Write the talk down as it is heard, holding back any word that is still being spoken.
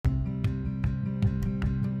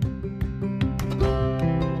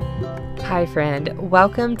Hi friend,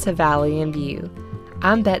 welcome to Valley in View.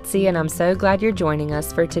 I'm Betsy and I'm so glad you're joining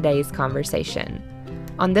us for today's conversation.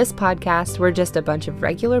 On this podcast, we're just a bunch of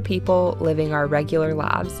regular people living our regular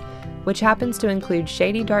lives, which happens to include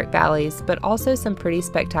shady dark valleys, but also some pretty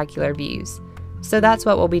spectacular views. So that's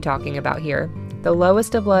what we'll be talking about here. The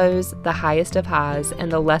lowest of lows, the highest of highs, and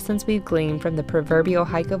the lessons we've gleaned from the proverbial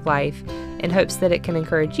hike of life in hopes that it can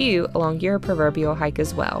encourage you along your proverbial hike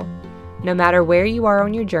as well. No matter where you are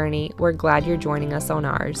on your journey, we're glad you're joining us on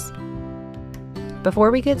ours.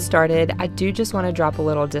 Before we get started, I do just want to drop a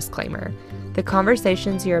little disclaimer. The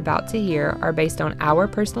conversations you're about to hear are based on our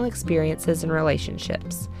personal experiences and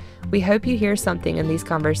relationships. We hope you hear something in these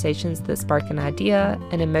conversations that spark an idea,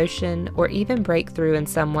 an emotion, or even breakthrough in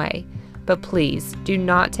some way. But please, do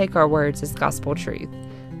not take our words as gospel truth.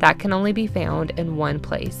 That can only be found in one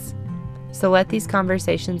place. So let these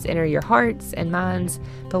conversations enter your hearts and minds,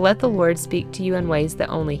 but let the Lord speak to you in ways that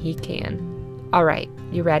only He can. All right,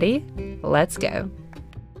 you ready? Let's go.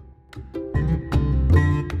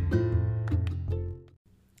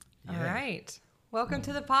 All right. Welcome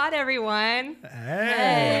to the pod, everyone.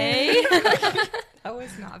 Hey. That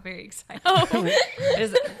was not very exciting.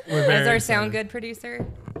 Is We're our sound good producer?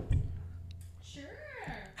 Sure.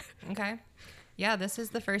 Okay. Yeah, this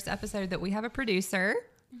is the first episode that we have a producer.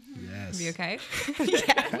 Yes. Be okay?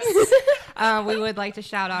 Yes. We would like to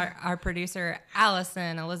shout out our producer,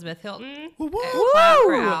 Allison Elizabeth Hilton. Woo, woo. Clap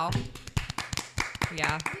for Al.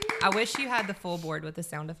 Yeah. I wish you had the full board with the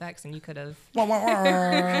sound effects and you could have.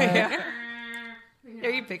 Yeah. Are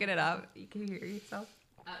you picking it up? You can hear yourself?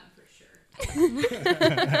 For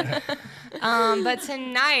sure. But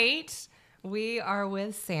tonight we are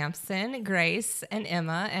with Sampson, Grayce, and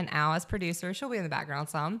Emma, and Al as producer. She'll be in the background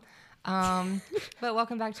some. But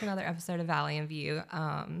welcome back to another episode of Valley in View.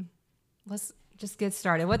 Let's just get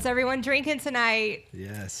started. What's everyone drinking tonight?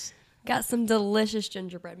 Yes. Got some delicious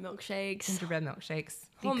gingerbread milkshakes. Gingerbread milkshakes.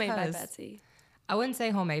 Homemade by Because- Betsy. I wouldn't say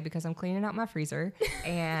homemade because I'm cleaning out my freezer,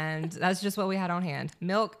 and that's just what we had on hand.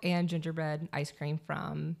 Milk and gingerbread ice cream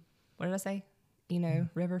from, what did I say?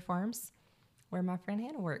 River Farms, where my friend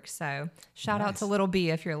Hannah works. So shout out to Little B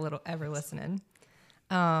if you're ever listening.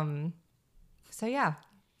 So yeah.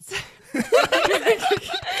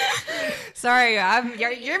 Sorry,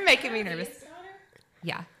 you're making me nervous.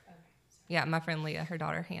 Yeah. Yeah, my friend Leah, her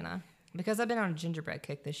daughter Hannah. Because I've been on a gingerbread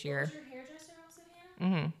kick this year. Was your hairdresser also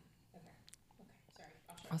Hannah? Mm-hmm. Okay. Sorry.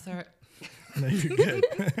 Also, No, you're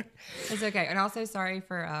good. it's okay. And also sorry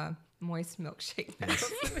for moist milkshake.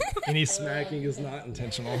 Any smacking is not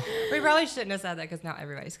intentional. We probably shouldn't have said that because now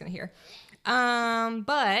everybody's going to hear.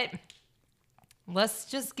 But let's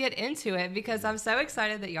just get into it because I'm so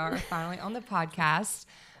excited that y'all are finally on the podcast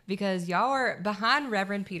because y'all are behind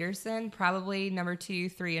Reverend Peterson, probably number 2,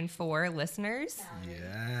 3, and 4 listeners.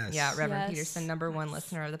 Yes. Yeah, Reverend Yes. Peterson, number 1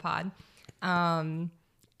 listener of the pod. And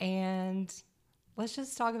let's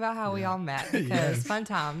just talk about how we all met because Yes. fun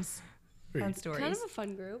times, fun stories. Kind of a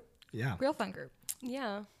fun group. Yeah. Real fun group.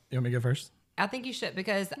 Yeah. You want me to go first? I think you should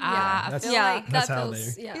because Yeah, I that's- feel yeah, like That's that how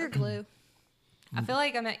feels, they- yeah. you're glue. I feel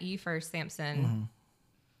like I met you first, Sampson.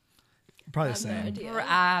 Probably the I have no same. idea.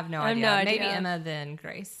 I have no I have idea. no Maybe idea. Emma, then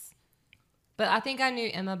Grayce. But I think I knew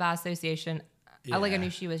Emma by association. I Yeah. knew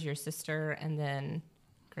she was your sister, and then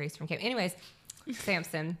Grayce from camp. Anyways,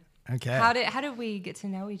 Sampson. Okay. How did we get to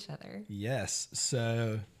know each other? Yes.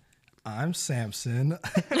 So I'm Sampson.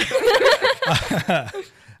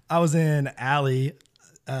 I was in Allie's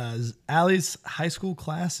high school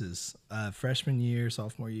classes, freshman year,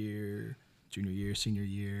 sophomore year, junior year, senior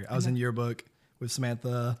year. I was in yearbook with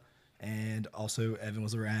Samantha, and also Evan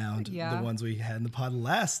was around. Yeah. The ones we had in the pod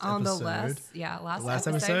last On episode. the last Last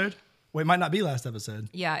episode? Wait, it might not be last episode.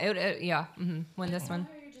 Yeah, when this one.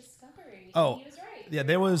 Your discovery. Oh, He was right. yeah,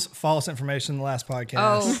 there was false information in the last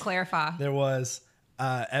podcast. Oh, clarify. There was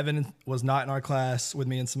Evan was not in our class with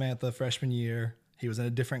me and Samantha freshman year. He was in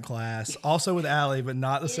a different class, also with Allie, but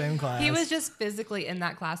not the same class. He was just physically in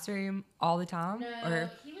that classroom all the time, No,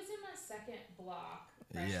 or he was in my second block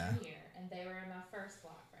freshman Yeah. year, and they were in my first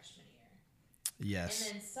block freshman year. Yes.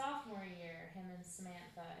 And then sophomore year, him and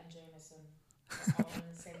Samantha and Jameson were all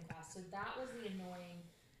in the same class. So that was the annoying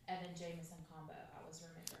Evan Jameson combo I was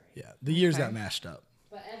remembering. Yeah. The years Okay. got mashed up.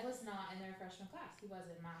 But Ed was not in their freshman class. He was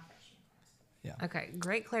in my freshman class. okay,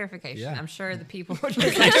 great clarification. Yeah. I'm sure the people were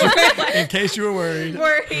just like In case you were worried.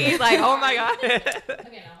 worried, like, oh my god. Okay,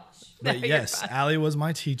 now hush. But you're yes, fine. Allie was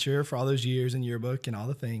my teacher for all those years in yearbook and all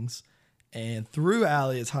the things. And through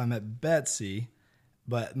Allie, it's how I met Betsy.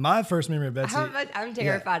 But my first memory of Betsy. I'm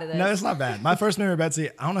terrified of this. No, it's not bad. My first memory of Betsy,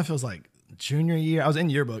 I don't know if it was like junior year. I was in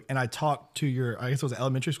yearbook and I talked to your, I guess it was an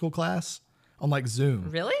elementary school class on like Zoom.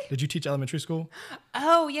 Really? Did you teach elementary school?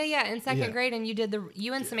 Oh, yeah. In second Yeah. grade, and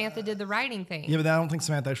you and Samantha did the writing thing. Yeah, but I don't think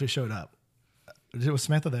Samantha actually showed up. Was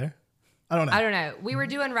Samantha there? I don't know. I don't know. We were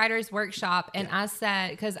doing writer's workshop, and I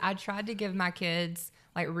said, because I tried to give my kids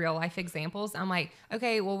like real life examples. I'm like,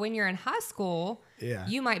 okay, well, when you're in high school,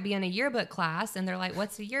 you might be in a yearbook class, and they're like,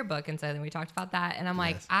 what's a yearbook? And so then we talked about that, and I'm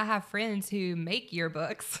like, I have friends who make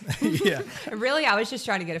yearbooks. Yeah. Really, I was just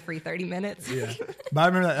trying to get a free 30 minutes. Yeah. But I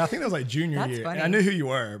remember that. I think that was like junior That's year. funny. And I knew who you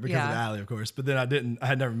were because of Yeah. Allie, of course. But then I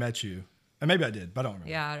had never met you. And maybe I did, but I don't remember.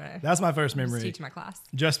 Yeah, I don't know. That's my first memory. Just teach my class.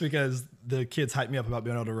 Just because the kids hyped me up about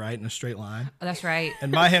being able to write in a straight line. Oh, that's right.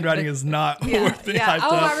 And my handwriting is not worth being hyped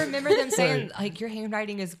Oh, up. I remember them saying, like, your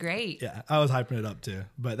handwriting is great. Yeah, I was hyping it up too.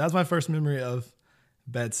 But that was my first memory of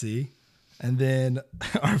Betsy. And then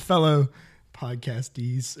our fellow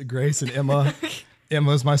podcastees, Grayce and Emma.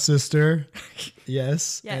 Emma's my sister.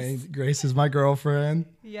 Yes. Yes. And Grayce is my girlfriend.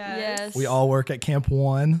 Yes. We all work at Camp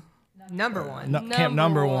 1. Number one. Camp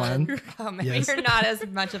number one. Oh, maybe Yes. you're not as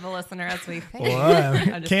much of a listener as we think. Well,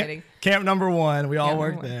 I'm just kidding. Camp number 1. We all Camp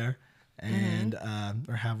work number one. there. And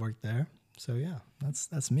or have worked there. So yeah,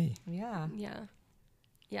 that's me. Yeah.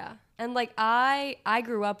 Yeah. And like I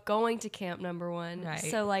grew up going to camp number 1. Right.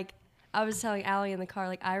 So like I was telling Allie in the car,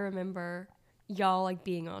 like I remember y'all like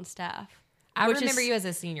being on staff. I Which remember is- you as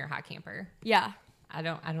a senior high camper. Yeah. I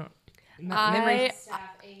don't. I- Staff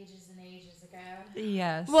ages and ages ago.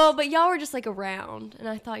 Yes. Well, but y'all were just like around, and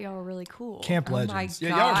I thought y'all were really cool. Camp Oh my legends. Yeah,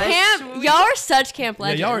 God. y'all are, Camp, y'all are such camp yeah,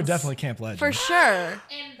 legends. y'all are definitely camp legends. for sure.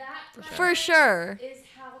 And that For sure. is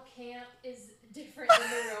how camp is different than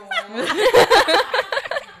the real world.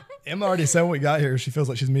 Emma already said when we got here, she feels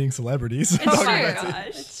like she's meeting celebrities. It's true.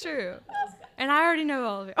 It's true. And I already know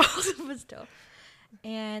all of it, but still.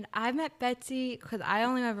 And I met Betsy because I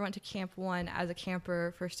only ever went to Camp 1 as a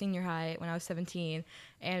camper for senior high when I was 17.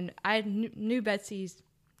 And I knew Betsy's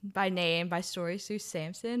by name, by stories through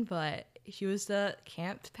Sampson, but she was the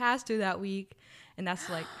camp pastor that week. And that's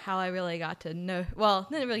like how I really got to know, well,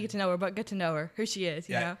 didn't really get to know her, but get to know her, who she is,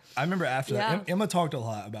 you know? I remember after Yeah. that, Emma talked a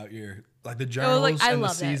lot about your, like the journals I and the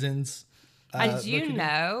love that. seasons. Did you looking-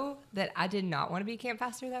 know that I did not want to be camp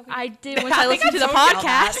pastor that week? I did once I think listened to the told y'all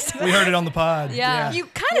that. podcast. We heard it on the pod. Yeah. You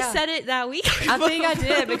kind of said it that week. I think I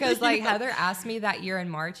did because like Heather asked me that year in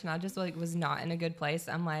March, and I just like was not in a good place.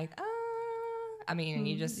 I'm like, I mean, and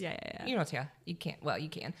you just, Yeah. you know, you can't. Well, you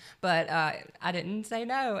can, but I didn't say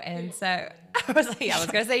no, and so I was like, I was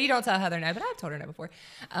gonna say you don't tell Heather no, but I've told her no before.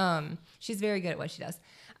 She's very good at what she does,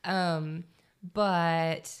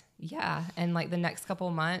 but yeah, and like the next couple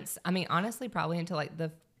of months, I mean, honestly, probably until like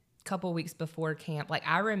the couple weeks before camp, like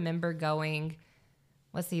I remember going.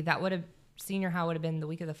 Let's see, that would have senior high would have been the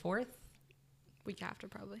week of the 4th. Week after,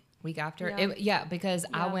 probably. Week after, Yeah. because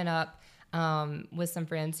I Yeah. went up with some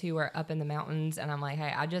friends who were up in the mountains, and I'm like,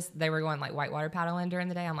 hey, they were going like whitewater paddling during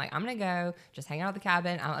the day. I'm like, I'm gonna go just hang out at the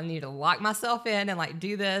cabin. I need to lock myself in and like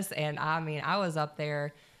do this. And I mean, I was up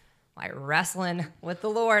there like wrestling with the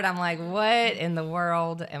Lord. I'm like, what in the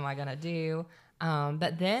world am I gonna do?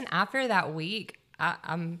 But then after that week,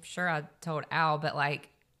 I'm sure I told Al, but like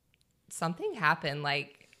something happened.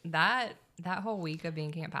 Like that whole week of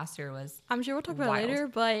being camp pastor was. I'm sure we'll talk about Wild. it later,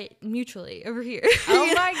 but mutually over here.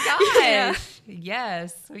 Oh my gosh. Yeah.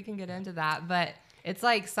 Yes, we can get into that. But it's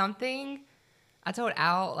like something I told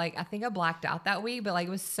Al, like, I think I blacked out that week, but like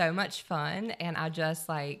it was so much fun. And I just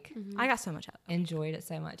like I got so much out. enjoyed it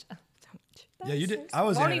so much. Yeah, you did. I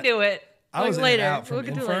was Won't in he it. do it? I was in later. and out from We'll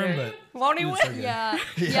get to infirm, later. but Won't he you win? did so good. Yeah.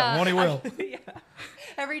 Yeah, Won't he will. Yeah.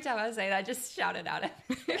 Every time I say that, I just shout it out.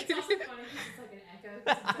 It's also funny because it's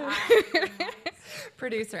like an echo.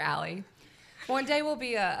 Producer Allie. One day we'll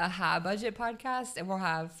be a high budget podcast and we'll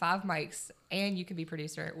have 5 mics and you can be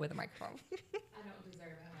producer with a microphone. I don't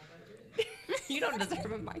deserve a high budget. You don't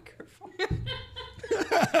deserve a microphone.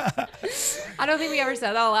 I don't think we ever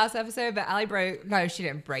said that last episode, but Allie no, she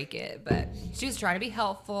didn't break it, but she was trying to be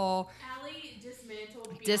helpful. Allie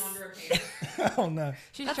dismantled beyond repair. Oh no.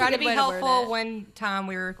 She's That's a trying to good be way to word helpful it. one time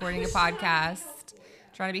we were recording a podcast.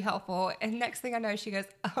 Trying to be helpful. And next thing I know, she goes,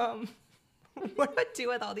 what do I do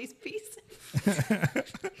with all these pieces?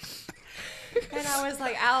 And I was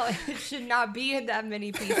like, Al, it should not be in that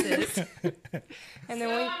many pieces. And then So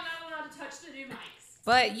we, I'm not allowed to touch the new mics.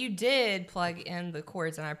 but you did plug in the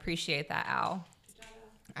cords, and I appreciate that, Al.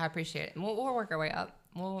 I appreciate it. We'll work our way up.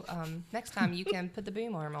 We'll next time you can put the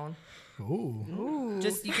boom arm on. Ooh.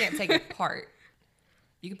 Just you can't take it apart.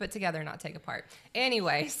 You can put together, not take apart.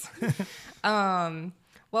 Anyways,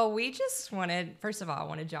 well, we just wanted. First of all, I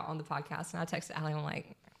wanted y'all on the podcast, and I texted Allie. I'm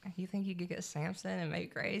like, you think you could get Sampson and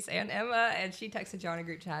make Grayce and Emma? And she texted y'all in a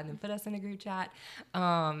group chat and then put us in a group chat.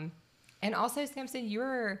 And also, Sampson,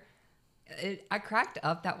 I cracked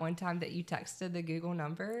up that one time that you texted the Google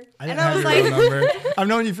number. I didn't have your real number. I've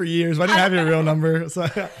known you for years, but I didn't have your real number. So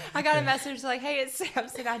I got a message like, hey, it's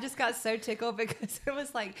Sampson. I just got so tickled because it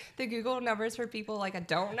was like the Google numbers for people like I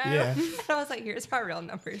don't know. Yeah. And I was like, here's my real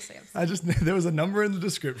number, Sampson. there was a number in the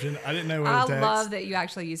description. I didn't know what to text. I love that you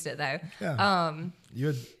actually used it though. Yeah. You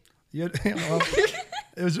had well,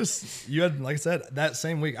 it was just, you had, like I said, that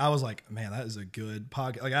same week, I was like, man, that is a good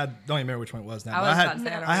podcast. Like, I don't even remember which one it was now. I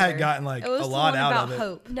had gotten like It was a the lot one out about of it.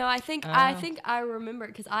 hope. No, I think I remember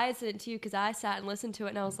because I had sent it to you because I sat and listened to it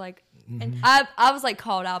and I was like, and I was like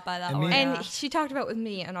called out by that And one. me- And she talked about with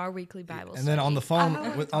me in our weekly Bible And then on the study.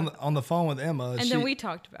 phone, on the phone with Emma. And then we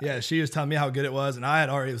talked about Yeah, it. she was telling me how good it was. And I had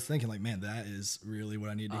already was thinking like, man, that is really what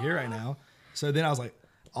I need to hear right now. So then I was like,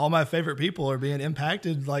 all my favorite people are being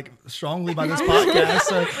impacted like strongly by this podcast.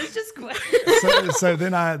 So Let's just quit. so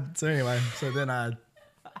then I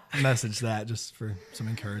messaged that just for some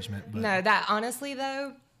encouragement. But No, that honestly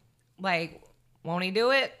though, like, won't he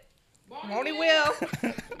do it? Won't he will?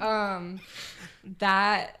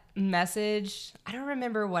 That message, I don't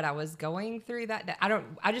remember what I was going through that day.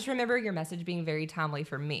 I just remember your message being very timely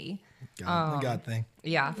for me. the God thing.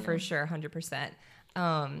 Yeah, for sure,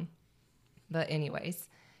 100%. But anyways,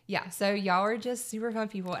 yeah, so y'all are just super fun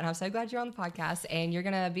people, and I'm so glad you're on the podcast, and you're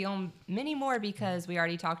going to be on many more because we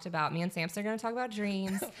already talked about, me and Sampson are going to talk about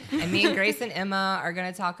dreams, and me and Grayce and Emma are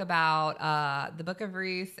going to talk about the book of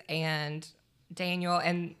Ruth and Daniel.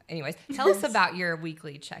 And anyways, tell us about your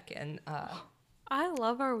weekly check-in. I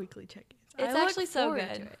love our weekly check-ins. It's I look actually so forward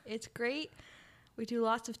good. to it. It's great. We do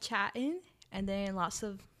lots of chatting and then lots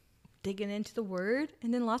of digging into the word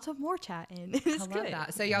and then lots of more chatting. It's I love good.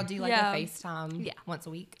 that. So y'all do like Yeah. a FaceTime once a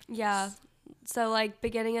week? Yeah. So like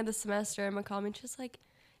beginning of the semester, Emma called me just like,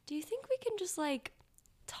 do you think we can just like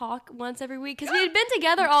talk once every week? Because we had been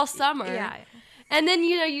together all summer. Yeah. And then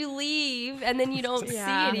you leave and then you don't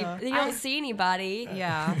Yeah. you don't see anybody.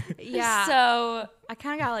 Yeah. Yeah. So I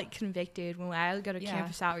kind of got like convicted when I would go to Yeah.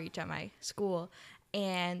 campus outreach at my school,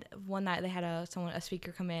 and one night they had a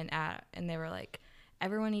speaker come in and they were like,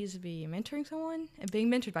 everyone needs to be mentoring someone and being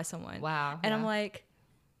mentored by someone. Wow. And I'm yeah. like,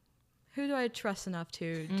 who do I trust enough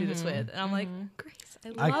to do this with? And I'm like, Grayce.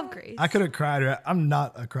 I I- love Grayce. I could have cried. I'm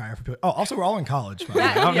not a crier for people. Oh, also we're all in college. by the way.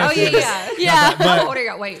 I Oh, don't know if yeah, you- yeah. yeah. How old are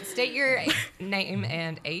you? Wait, state your name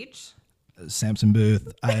and age. Sampson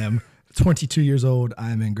Booth. I am 22 years old.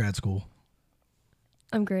 I am in grad school.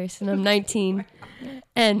 I'm Grayce and I'm 19.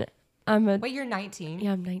 And I'm Wait, you're 19.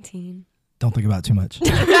 yeah, I'm 19. Don't think about it too much.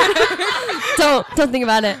 Don't think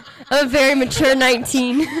about it. I'm a very mature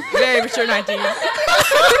 19. very mature 19.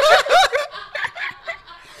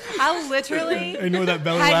 I literally Ignore that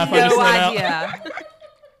belly had laugh I just no let out. idea.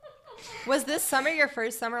 Was this summer your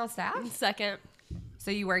first summer on staff? Second.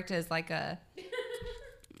 So you worked as like a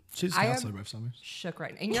She's a I am- counselor both summers. shook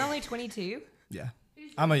right now. And you're only 22? Yeah.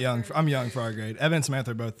 I'm young for our grade. Evan and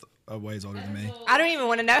Samantha are both ways older than me. I don't even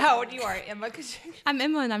want to know how old you are, Emma. Cause I'm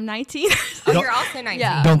Emma and I'm 19. oh, you're also 19.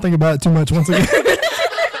 Yeah. Don't think about it too much once again.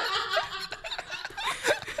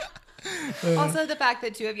 Also, the fact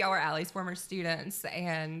that two of y'all were Allie's former students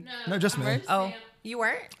and No, just me. oh, you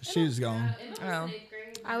weren't? She's gone. Oh,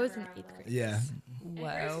 I was in 8th grade. Yeah.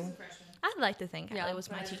 whoa. I'd like to think Yeah. Allie was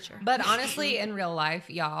my teacher. But honestly, in real life,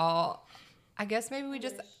 y'all, I guess maybe we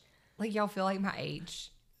just like y'all feel like my age.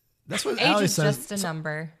 That's what Age Allie is says. just a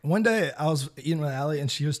number. One day I was eating with Allie and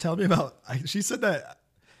she was telling me about, she said that,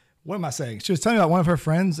 what am I saying? She was telling me about one of her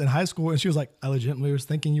friends in high school and she was like, I legitimately was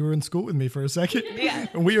thinking you were in school with me for a second. Yeah.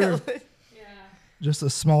 And we were Yeah. just a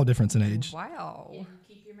small difference in age. Wow. And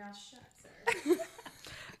keep your mouth shut, sir.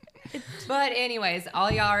 But anyways, all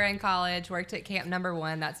y'all are in college, worked at camp number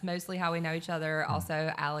 1. That's mostly how we know each other.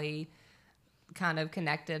 Also, Allie kind of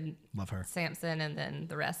connected Love her. Sampson and then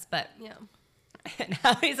the rest. But Yeah. and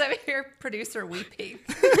Allie's over here, producer weeping.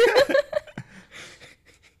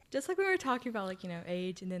 Just like we were talking about, like,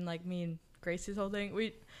 age, and then like me and Grace's whole thing,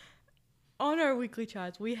 we on our weekly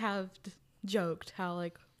chats we have joked how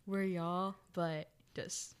like we're y'all, but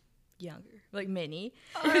just younger, like mini.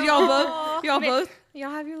 Because y'all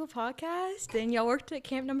have your little podcast, and y'all worked at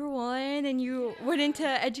camp number 1, and you went into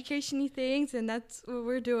education-y things, and that's what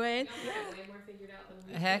we're doing. You have way more figured out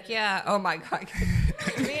than we Heck did. yeah. Oh my God.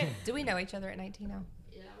 Do we know each other at 19 now?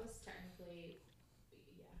 Yeah, that was technically,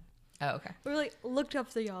 yeah. Oh, okay. We like looked up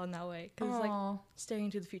to y'all in that way because it's like Aw. staring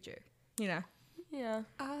into the future, Yeah.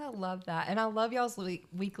 I love that. And I love y'all's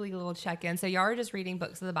weekly little check-in. So y'all are just reading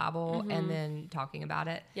books of the Bible and then talking about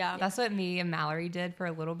it. Yeah. That's what me and Mallory did for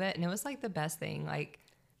a little bit. And it was like the best thing, like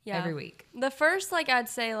Yeah. every week. The first, like, I'd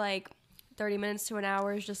say, like, 30 minutes to an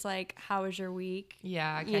hour is just like, how was your week?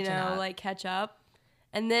 Yeah, You know, like catch up.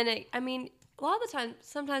 And then a lot of the time,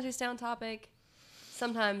 sometimes we stay on topic.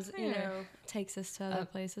 Sometimes, you know, it takes us to other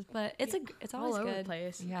places, but it's always all over good. the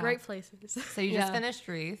place. Yeah. Great places. So you just Yeah. finished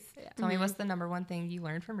Ruth. Tell me what's the number one thing you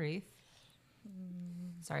learned from Ruth?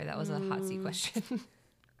 Sorry, that was a hot seat question.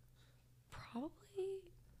 Probably.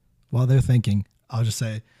 While they're thinking, I'll just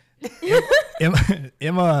say,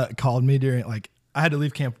 Emma called me during, like, I had to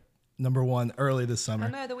leave camp number 1 early this summer. I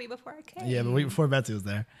know, the week before I came. Yeah, the week before Betsy was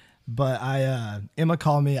there. But Emma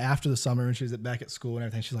called me after the summer when she was back at school and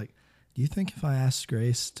everything. She's like, do you think if I asked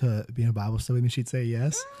Grayce to be in a Bible study with me, she'd say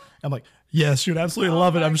yes? I'm like, yes, she would absolutely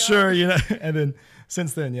love it, I'm sure, you know. And then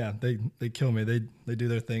since then, yeah, they kill me. They do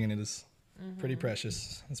their thing, and it is pretty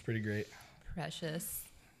precious. It's pretty great. Precious.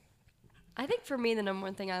 I think for me, the number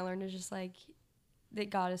one thing I learned is just like that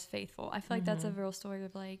God is faithful. I feel like that's a real story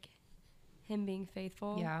of like him being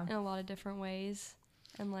faithful in a lot of different ways.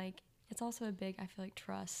 And like, it's also a big, I feel like,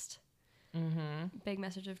 trust. Big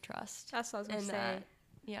message of trust. That's what I was going to say. that,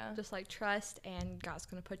 yeah. Just like trust, and God's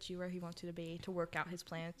going to put you where he wants you to be to work out his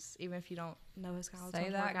plans, even if you don't know his God's Say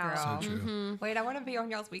going to that, work out. girl. So true. Wait, I want to be on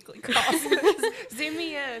y'all's weekly calls. Zoom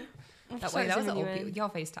me in. That was an old people. Y'all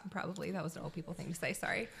FaceTime probably. That was an old people thing to say.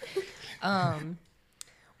 Sorry.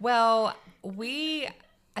 Well,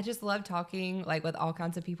 I just love talking like with all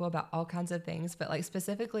kinds of people about all kinds of things, but like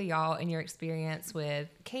specifically y'all and your experience with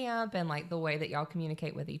camp and like the way that y'all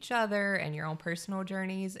communicate with each other and your own personal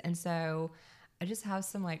journeys. And so I just have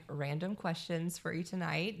some like random questions for you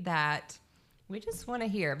tonight that we just want to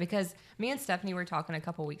hear, because me and Stephanie were talking a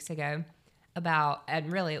couple weeks ago about,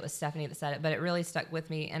 and really it was Stephanie that said it, but it really stuck with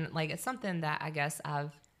me. And like, it's something that I guess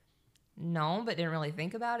I've known, but didn't really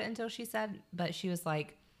think about it until she said, but she was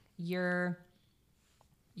like, your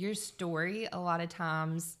story a lot of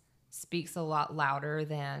times speaks a lot louder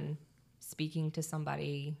than speaking to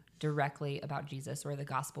somebody directly about Jesus or the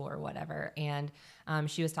gospel or whatever. And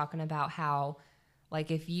she was talking about how,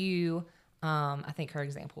 like, if you, I think her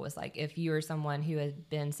example was like, if you are someone who has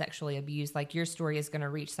been sexually abused, like your story is going to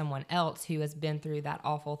reach someone else who has been through that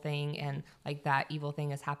awful thing and like that evil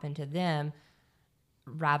thing has happened to them,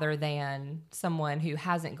 rather than someone who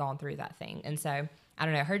hasn't gone through that thing. And so I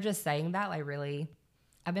don't know, her just saying that, like, really,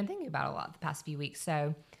 I've been thinking about it a lot the past few weeks.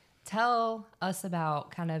 So tell us about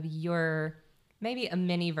kind of your, maybe a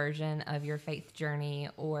mini version of your faith journey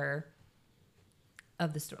or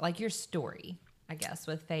of the story, like your story, I guess,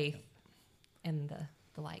 with faith and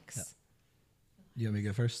the likes. Yeah. You want me to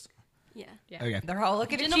go first? Yeah. Okay. They're all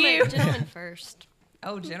looking at you. Gentlemen first.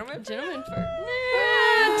 Oh, gentlemen? Gentlemen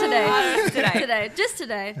first. Today. Just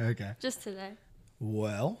today. Okay. Just today.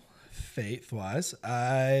 Well, faith-wise,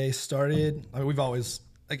 I started, I mean, we've always,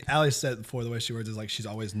 like Allie said before, the way she words is like she's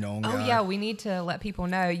always known Oh, God. yeah, we need to let people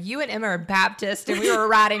know. You and Emma are Baptist, and we were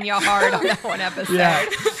riding y'all hard on that one episode. Yeah.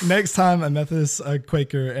 Next time a Methodist, a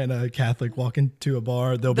Quaker, and a Catholic walk into a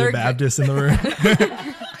bar, there'll be They're a Baptist in the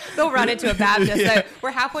room. They'll run into a Baptist. Yeah. So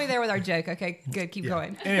we're halfway there with our joke. Okay, good. Keep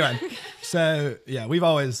going. Anyway, so yeah, we've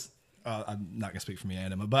always, I'm not gonna speak for me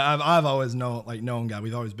and Emma, but I've always known God.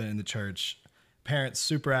 We've always been in the church. Parents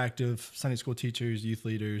super active, Sunday school teachers, youth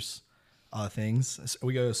leaders, all the things. So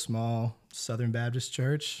we go to a small Southern Baptist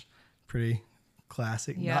church, pretty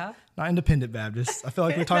classic. Yeah. Not independent Baptist. I feel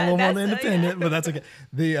like we're talking a little more than independent, but that's okay.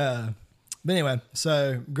 But anyway,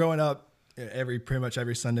 so growing up, pretty much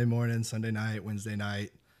every Sunday morning, Sunday night, Wednesday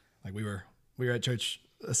night, like we were at church,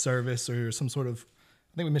 a service or some sort of,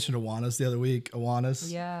 I think we mentioned Awanas the other week.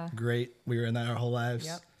 Awanas. Yeah. Great. We were in that our whole lives.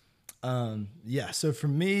 Yep. Yeah. So for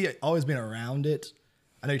me, always been around it.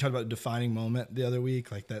 I know you talked about defining moment the other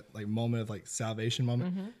week, like that like moment of like salvation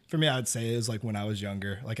moment. Mm-hmm. For me, I would say it was like when I was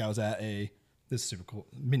younger. Like I was at this is super cool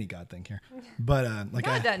mini God thing here, but like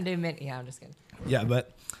God doesn't do many. Yeah, I'm just kidding. yeah,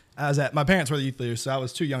 but I was my parents were the youth leaders, so I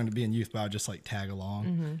was too young to be in youth, but I would just like tag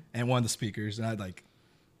along and one of the speakers, and I'd like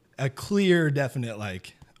a clear, definite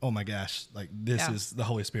like, oh my gosh, like this is the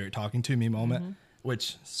Holy Spirit talking to me moment,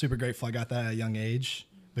 which super grateful I got that at a young age.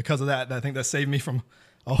 Because of that, I think that saved me from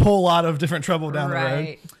a whole lot of different trouble down the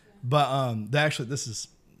road. But this is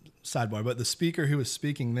sidebar, but the speaker who was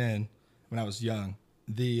speaking then when I was young,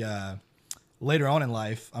 later on in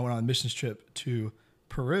life, I went on a missions trip to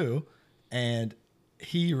Peru, and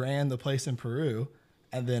he ran the place in Peru,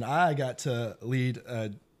 and then I got to lead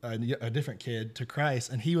a different kid to Christ,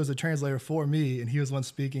 and he was a translator for me, and he was one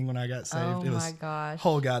speaking when I got saved. Oh it was my gosh.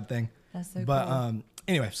 Whole God thing. That's so but, cool.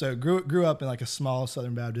 Anyway, so grew up in like a small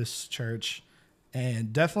Southern Baptist church,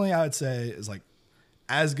 and definitely I would say is like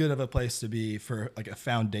as good of a place to be for like a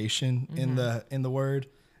foundation in the Word,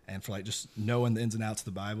 and for like just knowing the ins and outs of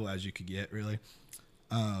the Bible as you could get, really.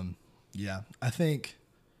 Yeah, I think,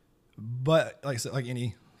 but like I said, like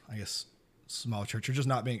any, I guess, small church, you're just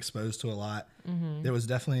not being exposed to a lot. There's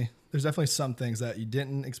definitely some things that you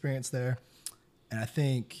didn't experience there. And I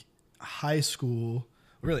think high school,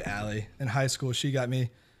 really Allie, in high school, she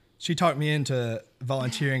talked me into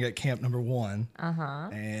volunteering at Camp Number 1.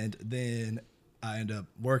 And then I ended up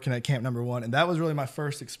working at Camp Number 1. And that was really my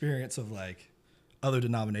first experience of like other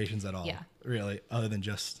denominations at all, really, other than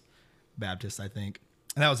just Baptist, I think.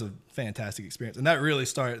 And that was a fantastic experience. And that really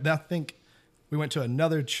started, I think we went to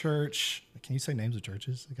another church. Can you say names of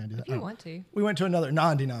churches? Can I do that? If you want to. We went to another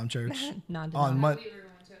non-denom church. On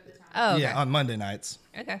on Monday nights.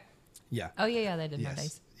 Okay. Yeah. Oh, yeah, they did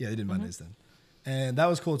Mondays. Yeah, they did Mondays then. And that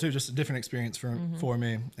was cool too, just a different experience for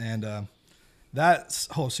me. And that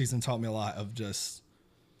whole season taught me a lot of just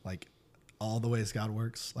like all the ways God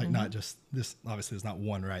works. Like not just this, obviously there's not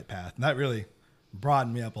one right path. And that really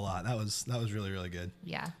broadened me up a lot. That was really, really good.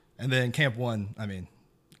 Yeah. And then Camp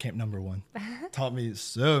Number 1 taught me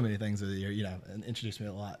so many things of the year, and introduced me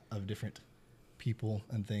to a lot of different people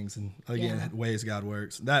and things. And again, ways God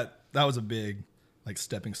works. That was a big like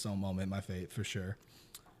stepping stone moment in my faith for sure.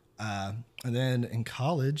 And then in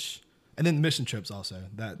college, and then the mission trips also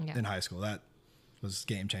in high school, that was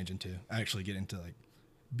game changing too. Actually getting to like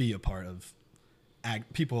be a part of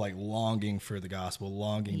people like longing for the gospel,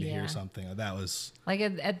 longing to hear something. That was like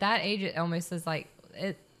at that age, it almost is like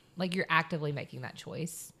like you're actively making that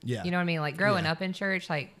choice. Yeah. You know what I mean? Like growing up in church,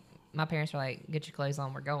 like my parents were like, get your clothes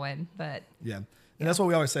on, we're going. But yeah. And that's what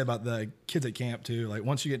we always say about the kids at camp too. Like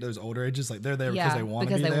once you get those older ages, like they're there because they want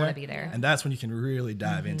to be there. And that's when you can really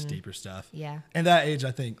dive into deeper stuff. Yeah. And that age,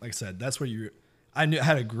 I think, like I said, that's where I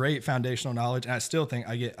had a great foundational knowledge, and I still think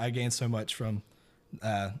I gained so much from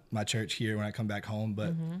my church here when I come back home,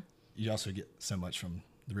 but you also get so much from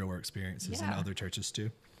the real world experiences in other churches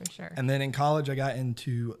too. For sure. And then in college, I got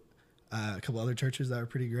into a couple other churches that were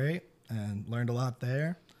pretty great and learned a lot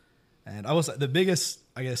there. And I was the biggest,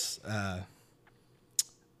 I guess,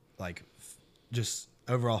 like just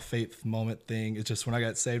overall faith moment thing. It's just when I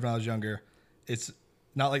got saved when I was younger, it's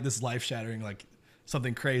not like this life shattering, like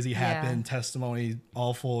something crazy happened, testimony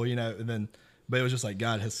awful, but it was just like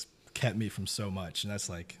God has kept me from so much. And that's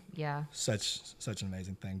like, such an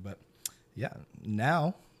amazing thing. But yeah,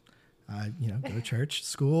 now I, go to church,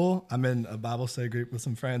 school. I'm in a Bible study group with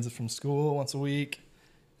some friends from school once a week.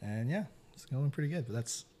 And yeah, it's going pretty good, but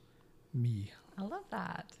that's me. I love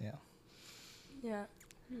that. Yeah. Yeah.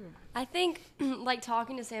 I think, like,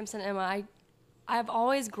 talking to Sampson and Emma, I've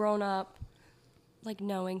always grown up, like,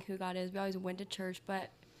 knowing who God is. We always went to church,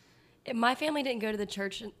 but my family didn't go to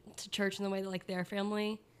church in the way that, like, their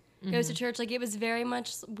family goes to church. Like, it was very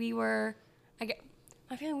much, my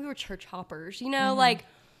family, we were church hoppers, like,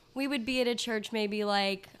 we would be at a church maybe,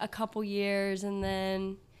 like, a couple years, and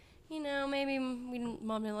then, maybe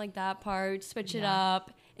mom didn't like that part, switch it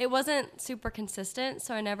up. It wasn't super consistent,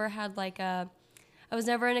 so I never had, like, I was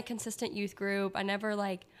never in a consistent youth group. I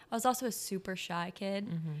was also a super shy kid.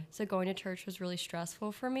 So going to church was really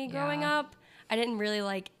stressful for me growing up. I didn't really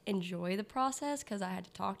like enjoy the process because I had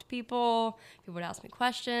to talk to people. People would ask me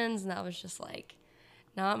questions, and that was just like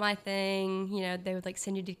not my thing. They would like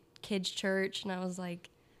send you to kids' church, and I was like,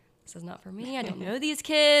 this is not for me. I don't know these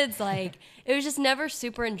kids. Like, it was just never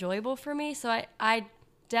super enjoyable for me. So I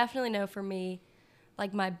definitely know for me,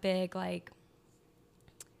 like my big, like,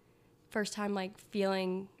 first time like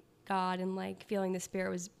feeling God and like feeling the Spirit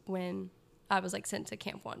was when I was like sent to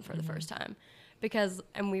Camp 1 for the first time, because,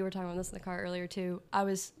 and we were talking about this in the car earlier too,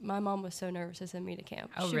 my mom was so nervous to send me to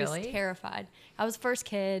camp. Oh, she really? was terrified. I was first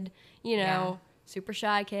kid, super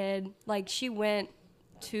shy kid. Like, she went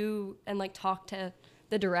to and like talked to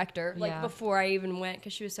the director like before I even went,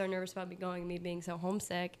 because she was so nervous about me going and me being so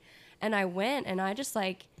homesick. And I went, and I just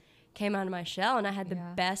like came out of my shell, and I had the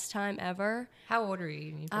best time ever. How old were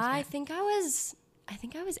you when you first I think I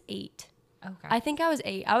was 8. Okay. I think I was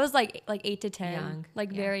 8. I was like 8 to 10, young.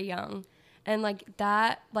 Very young. And like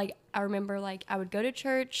that, like I remember like I would go to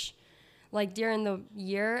church like during the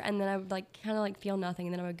year, and then I would like kind of like feel nothing,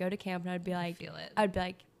 and then I would go to camp, and I'd be like, feel it. I'd be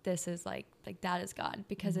like, this is like that is God,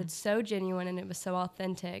 because it's so genuine and it was so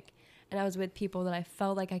authentic, and I was with people that I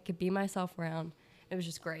felt like I could be myself around. It was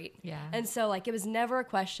just great. Yeah. And so like it was never a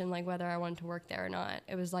question like whether I wanted to work there or not.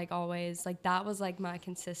 It was like always like that was like my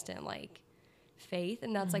consistent like faith,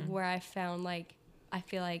 and that's like where I found like I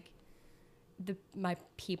feel like my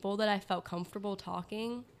people that I felt comfortable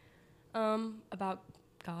talking about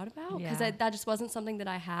God about, because that just wasn't something that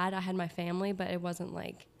I had. I had my family, but it wasn't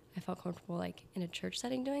like I felt comfortable like in a church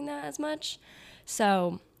setting doing that as much.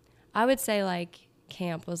 So I would say like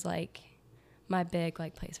camp was like my big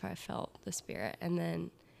like place where I felt the Spirit, and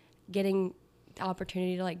then getting the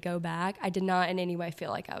opportunity to like go back, I did not in any way feel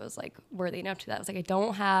like I was like worthy enough to that. I was like, I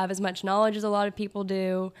don't have as much knowledge as a lot of people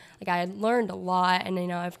do. Like I had learned a lot, and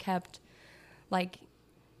I've kept like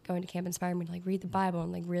going to camp inspired me to like read the Bible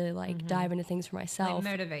and like really like dive into things for myself.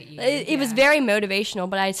 Like motivate you. It was very motivational,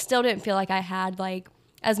 but I still didn't feel like I had like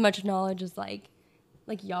as much knowledge as like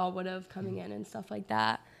y'all would have coming in and stuff like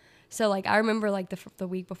that. So like I remember like the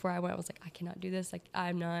week before I went, I was like, I cannot do this. Like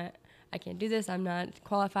I can't do this. I'm not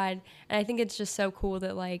qualified. And I think it's just so cool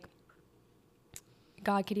that like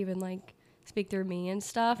God could even like speak through me and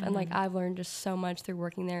stuff. And like I've learned just so much through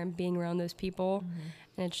working there and being around those people.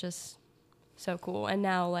 And it's just so cool. And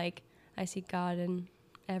now like I see God in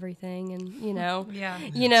everything, and you know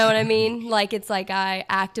what I mean? Like it's like I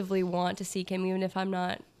actively want to seek him, even if I'm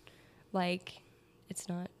not like, it's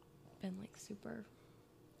not been like super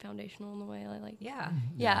foundational in the way I like.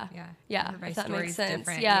 Everybody's if that story's makes sense.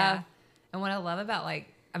 different. Yeah. And what I love about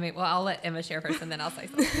I'll let Emma share first, and then I'll say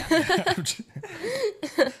something.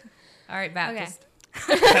 All right, Baptist.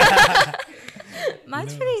 Okay.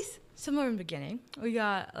 Mine's pretty similar in the beginning. I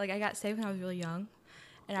got saved when I was really young,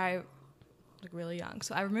 and really young.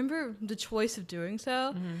 So I remember the choice of doing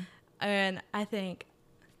so, and I think,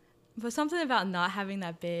 but something about not having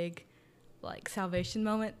that big, like salvation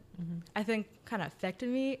moment, I think kind of affected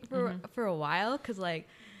me for a while, because like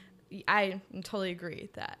I totally agree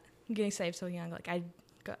that getting saved so young, like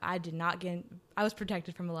I did not get. I was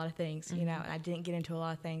protected from a lot of things, and I didn't get into a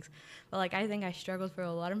lot of things. But like I think I struggled for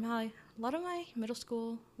a lot of my middle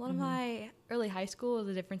school, a lot of my early high school,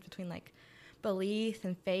 the difference between like belief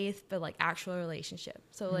and faith, but like actual relationship.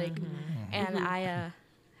 So like, and I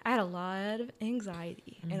had a lot of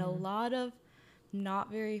anxiety and a lot of not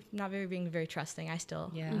very being very trusting. I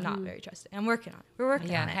still not very trusting. I'm working on it. We're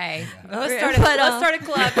working on it. Hey, let's start a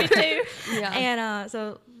club. Me too.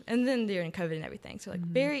 And then during COVID and everything, so like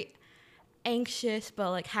very anxious, but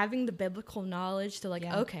like having the biblical knowledge to like,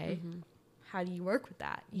 okay, how do you work with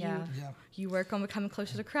that? You work on becoming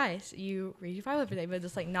closer to Christ. You read your Bible every day, but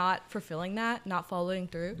just like not fulfilling that, not following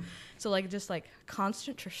through. So like just like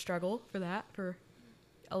constant struggle for that for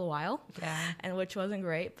a while, and which wasn't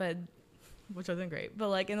great. But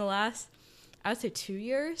like in the last, I would say 2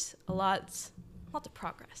 years, lots of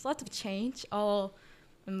progress, lots of change. All,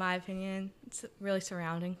 in my opinion, it's really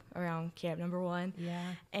surrounding around Camp Number 1.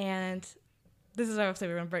 And this is obviously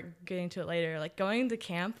we're gonna get into it later. Like going to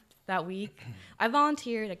camp that week, I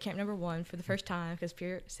volunteered at Camp Number 1 for the first time because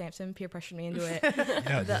Sampson peer pressured me into it.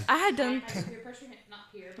 I had done peer pressure him,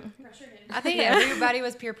 not peer, but pressure him. I think everybody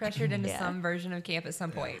was peer pressured into some version of camp at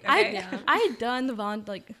some point. Okay? I had done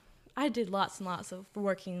I did lots and lots of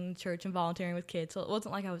working in the church and volunteering with kids, so it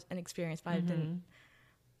wasn't like I was inexperienced, but I didn't.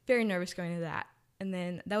 Very nervous going into that, and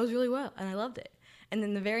then that was really well, and I loved it. And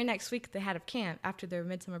then the very next week they had of camp after their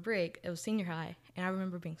midsummer break, it was senior high, and I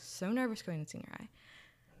remember being so nervous going to senior high.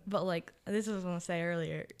 But like this is what I was gonna say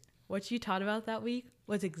earlier, what you taught about that week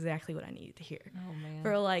was exactly what I needed to hear. Oh man!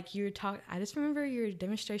 For like I just remember your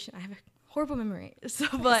demonstration. I have a horrible memory, so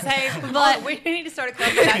but we need to start a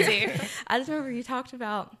club with that too. I just remember you talked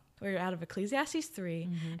about. We're out of Ecclesiastes 3,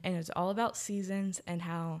 and it's all about seasons and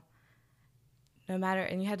how no matter,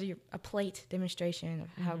 and you had a plate demonstration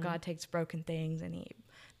of how God takes broken things and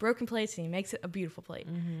broken plates and he makes it a beautiful plate,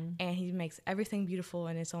 and he makes everything beautiful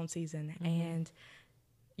in its own season, and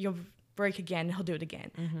you'll break again and he'll do it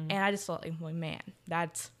again. And I just thought, like, well, man,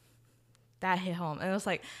 that hit home. And it was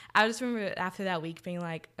like, I just remember after that week being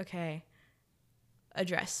like, okay,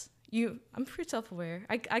 address. I'm pretty self-aware.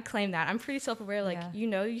 I claim that. I'm pretty self-aware. Like, you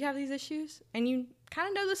have these issues and you kind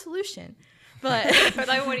of know the solution. But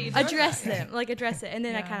like, what are you doing? Address it. And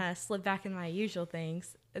then I kind of slid back in my usual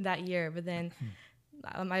things that year. But then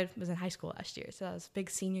I was in high school last year. So that was a big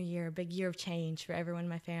senior year, a big year of change for everyone in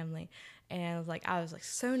my family. And I was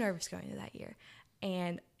so nervous going into that year.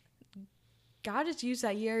 And God has used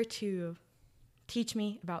that year to teach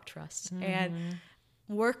me about trust and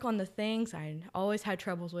work on the things I always had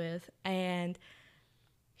troubles with, and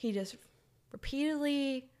he just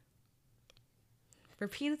repeatedly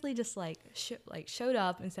just showed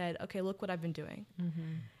up and said, okay, look what I've been doing.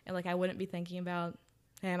 And like I wouldn't be thinking about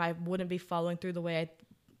him, I wouldn't be following through the way I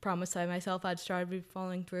promised myself I'd started to be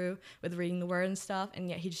following through with reading the word and stuff, and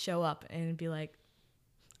yet he'd show up and be like,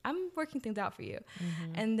 I'm working things out for you.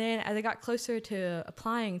 And then as I got closer to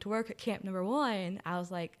applying to work at Camp Number 1, I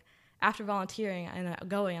was like, after volunteering and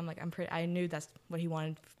going, I'm like, I knew that's what he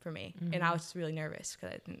wanted for me. And I was just really nervous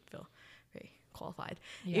because I didn't feel very qualified.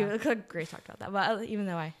 Even Grayce talked about that. But even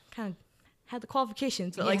though I kind of had the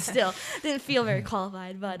qualifications, but like still didn't feel very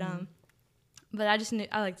qualified. But I just knew,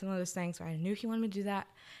 one of those things where I knew he wanted me to do that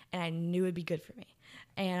and I knew it'd be good for me.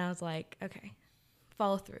 And I was like, okay,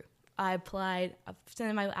 follow through. I sent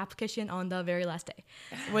in my application on the very last day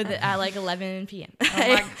at like 11 p.m. Oh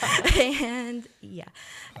my God. And yeah.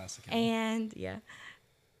 Classic. And yeah.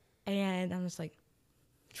 And I'm just like,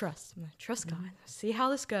 trust God. See how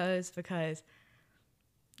this goes, because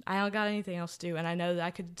I don't got anything else to do. And I know that I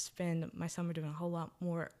could spend my summer doing a whole lot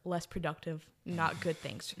less productive, not good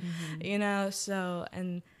things, you know? So,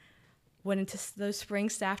 and went into those spring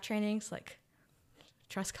staff trainings, like,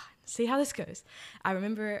 trust God, see how this goes. I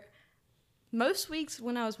remember most weeks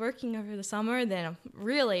when I was working over the summer, then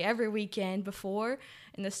really every weekend before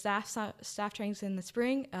in the staff trainings in the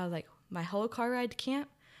spring, I was like, my whole car ride to camp,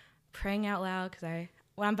 praying out loud, because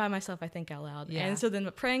when I'm by myself, I think out loud. Yeah. And so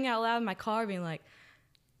then praying out loud in my car, being like,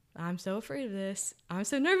 I'm so afraid of this. I'm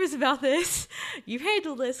so nervous about this. You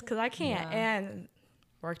handle this, because I can't. Yeah. And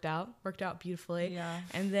worked out beautifully. Yeah.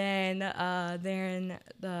 And then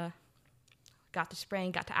got to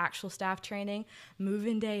spring, got to actual staff training,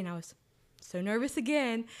 move-in day, and I was so nervous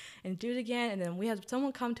again, and do it again. And then we had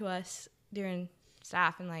someone come to us during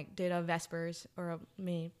staff and like did a Vespers or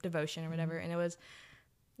a devotion or whatever. And it was,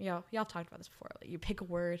 y'all talked about this before. Like, you pick a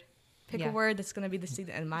word that's gonna be the seed.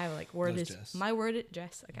 And my word is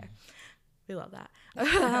Jess. Okay, we love that.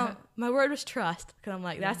 My word was trust, because I'm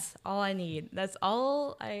like, that's all I need. That's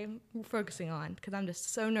all I'm focusing on, because I'm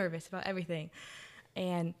just so nervous about everything.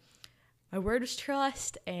 And my word was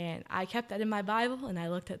trust, and I kept that in my Bible, and I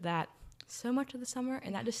looked at that so much of the summer,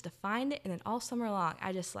 and that just defined it. And then all summer long,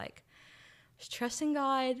 I just was trusting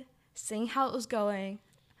God, seeing how it was going,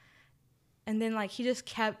 and then he just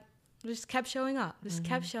kept showing up,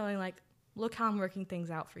 kept showing look how I'm working things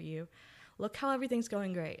out for you, look how everything's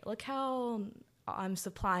going great, look how I'm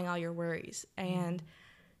supplying all your worries, and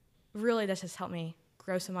really that's just helped me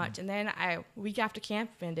grow so much. And then week after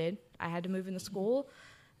camp ended, I had to move into school.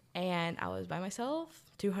 And I was by myself,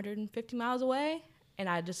 250 miles away, and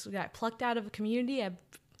I just got plucked out of a community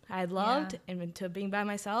I loved and into being by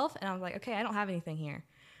myself. And I was like, okay, I don't have anything here.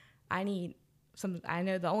 I need something. I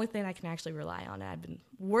know the only thing I can actually rely on. I'd been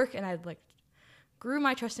working, I grew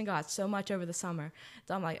my trust in God so much over the summer.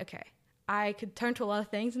 So I'm like, okay, I could turn to a lot of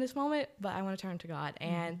things in this moment, but I want to turn to God.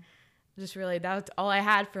 And just really, that was all I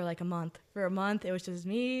had for a month. For a month, it was just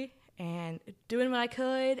me and doing what I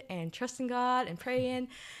could and trusting God and praying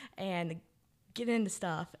and getting into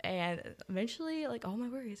stuff. And eventually, all my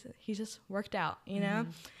worries, he just worked out, you know?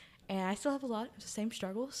 And I still have a lot of the same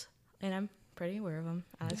struggles, and I'm pretty aware of them.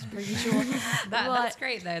 That's pretty sure. That's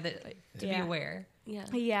great, though, to be aware. Yeah.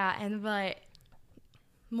 Yeah, but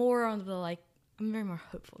more on the, I'm very more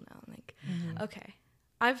hopeful now. Okay,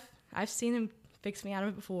 I've seen him fix me out of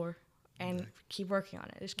it before, and keep working on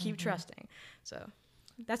it. Just keep trusting. So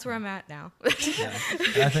that's where I'm at now.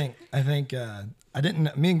 I think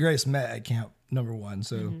me and Grayce met at camp number 1,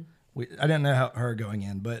 so I didn't know her going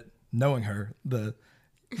in, but knowing her,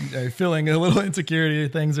 feeling a little insecurity,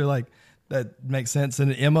 things are that makes sense.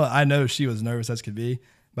 And Emma, I know she was nervous as could be,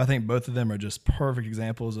 but I think both of them are just perfect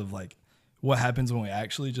examples of what happens when we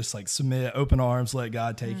actually just submit, open arms, let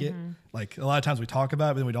God take it. A lot of times we talk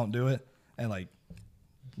about it, but then we don't do it, and I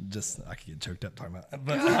could get choked up talking about it.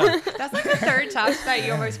 But that's the third time that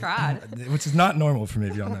you almost cried, which is not normal for me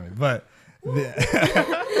if y'all know me. But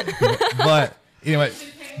but anyway.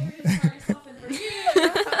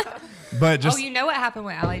 But just you know what happened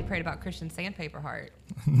when Allie prayed about Christian sandpaper heart?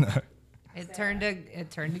 No, it turned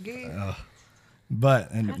to goo.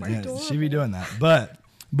 But she be doing that. But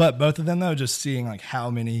both of them though, just seeing how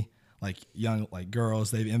many young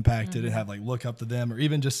girls they've impacted and have look up to them, or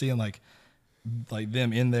even just seeing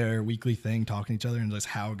them in their weekly thing talking to each other and just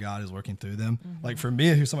how God is working through them. For me,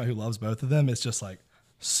 who's somebody who loves both of them, it's just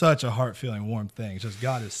such a heart feeling warm thing. It's just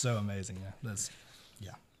God is so amazing.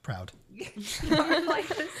 Proud.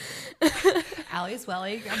 Allie's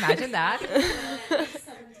welling. Imagine that.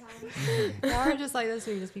 Y'all are just the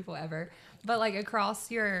sweetest people ever. But across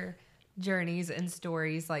your journeys and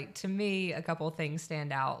stories, to me, a couple of things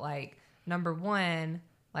stand out. Number one,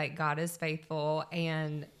 God is faithful,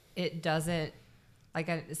 and it doesn't,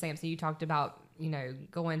 Sampson, you talked about,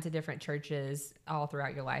 going to different churches all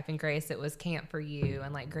throughout your life. And Grayce, it was camp for you.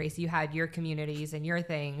 And Grayce, you had your communities and your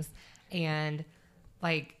things. And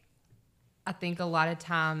I think a lot of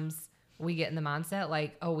times we get in the mindset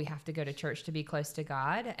we have to go to church to be close to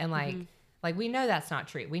God. And we know that's not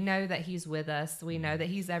true. We know that he's with us. We know that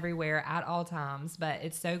he's everywhere at all times, but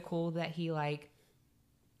it's so cool that he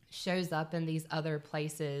shows up in these other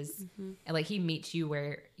places and he meets you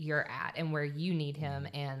where you're at and where you need him.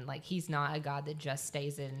 And he's not a God that just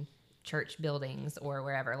stays in church buildings or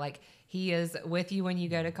wherever. Like, he is with you when you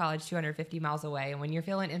go to college 250 miles away, and when you're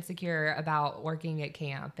feeling insecure about working at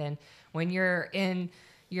camp, and when you're in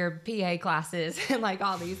your PA classes and like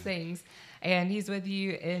all these things. And he's with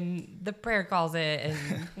you in the prayer closet and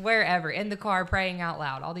wherever, in the car, praying out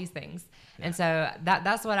loud, all these things. Yeah. And so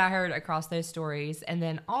that's what I heard across those stories. And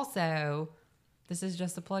then also, this is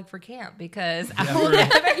just a plug for camp because I will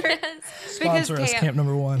never sponsor us, camp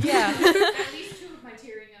number 1. Yeah. At least 2 of my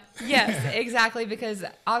tearing up. Yes, exactly. Because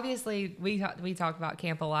obviously we talk about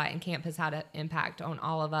camp a lot, and camp has had an impact on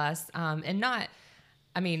all of us.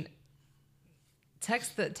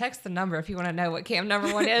 Text the number if you want to know what camp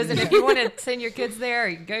number 1 is, and if you want to send your kids there, or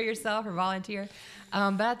you can go yourself or volunteer.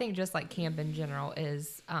 But I think just like camp in general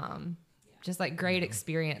is just like great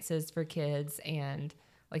experiences for kids, and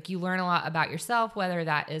like you learn a lot about yourself, whether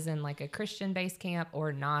that is in like a Christian-based camp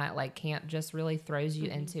or not. Like camp just really throws you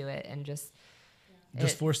into it, and just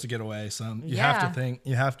forced to get away some. You have to think.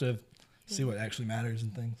 You have to see what actually matters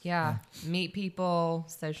and things. Yeah. Meet people,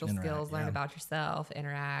 social Interact, skills, learn about yourself,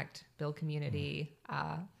 interact, build community.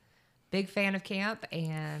 Big fan of camp,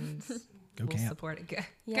 and we'll camp. Support it. Go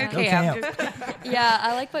camp. Yeah,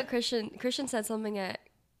 I like what Christian said something at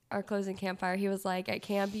our closing campfire. He was like, at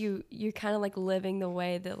camp, you're kind of like living the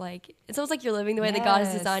way that like, it's almost like you're living the way that God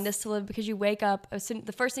has designed us to live, because you wake up,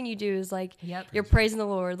 the first thing you do is like, you're praising the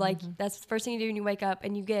Lord. Like that's the first thing you do when you wake up,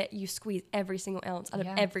 and you squeeze every single ounce out of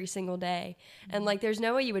every single day. And like, there's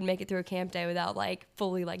no way you would make it through a camp day without like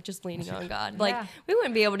fully like just leaning on God. Like we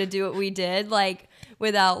wouldn't be able to do what we did like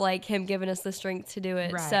without like him giving us the strength to do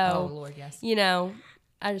it. Right. So, oh, Lord, yes.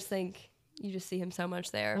 I just think you just see him so much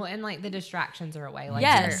there. Well, and like the distractions are away. Like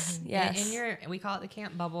yes. In your, we call it the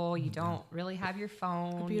camp bubble. You don't really have your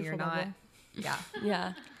phone. You're not. Bubble. Yeah.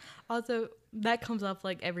 Yeah. Also, that comes up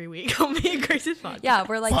like every week on me and Grayce's podcast. Yeah,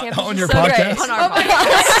 we're like campus on is your so podcast? great. On our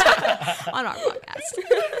podcast. On our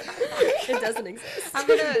podcast. It doesn't exist. I'm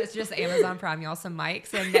gonna just Amazon Prime y'all some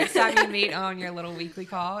mics, and next time you meet on your little weekly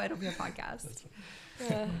call, it'll be a podcast.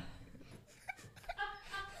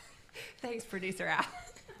 Thanks, producer Al.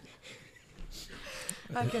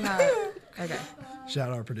 I cannot. Okay. Shout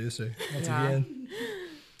out our producer once Yeah. again.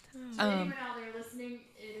 So anyone out there listening,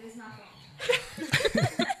 it is not wrong.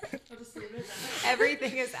 I'll just leave it at that.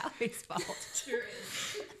 Everything is Allie's fault. Sure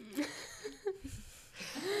is.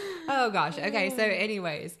 Oh gosh. Okay. So,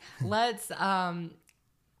 anyways, let's.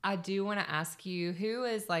 I do want to ask you, who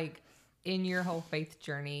is like in your whole faith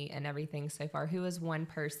journey and everything so far? Who is one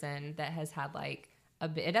person that has had like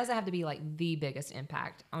it doesn't have to be like the biggest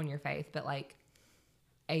impact on your faith, but like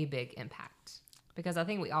a big impact? Because I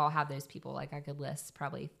think we all have those people. Like I could list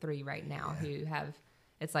probably 3 right now who have.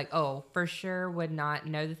 It's like, oh, for sure would not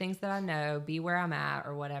know the things that I know, be where I'm at,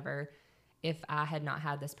 or whatever, if I had not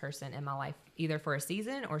had this person in my life, either for a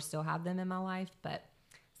season or still have them in my life. But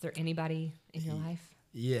is there anybody in your life?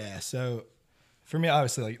 Yeah. So for me,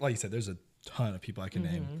 obviously, like you said, there's a ton of people I can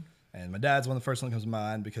name. And my dad's one of the first one that comes to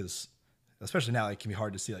mind, because especially now, it can be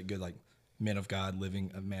hard to see like good, like men of God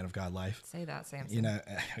living a man of God life. Say that, Sampson. You know,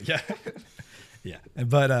 yeah. Yeah.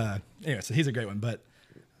 But anyway, so he's a great one. But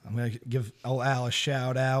I'm going to give old Al a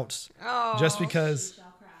shout out just because.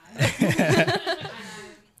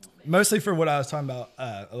 Mostly for what I was talking about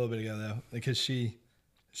a little bit ago, though, because she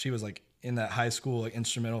was like in that high school like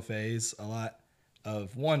instrumental phase a lot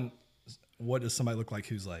of one. What does somebody look like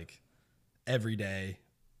who's like every day?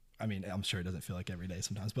 I mean, I'm sure it doesn't feel like every day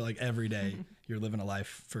sometimes, but like every day you're living a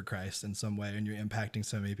life for Christ in some way, and you're impacting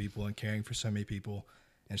so many people and caring for so many people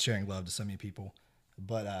and sharing love to so many people.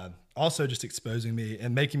 But also just exposing me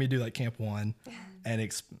and making me do like Camp 1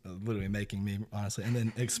 and literally making me, honestly, and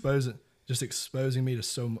then exposing me to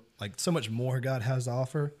so much more God has to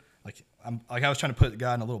offer. Like I was trying to put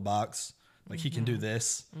God in a little box. Like he can do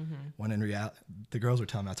this. When in reality, the girls were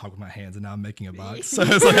telling me I talk with my hands, and now I'm making a box. So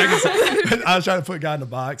it's like I was trying to put God in a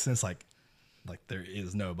box, and it's like there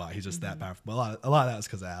is no box. He's just that powerful. But a lot of that was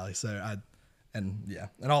because of Allie. So and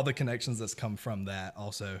all the connections that's come from that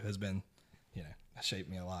also has been,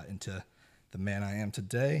 shaped me a lot into the man I am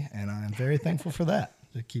today, and I am very thankful for that.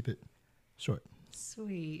 To keep it short.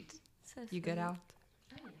 Sweet. So You good, Al?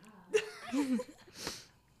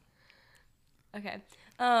 Okay.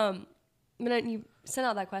 When you sent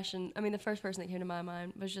out that question, I mean, the first person that came to my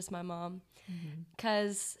mind was just my mom,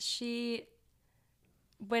 because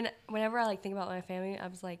whenever I like think about my family, I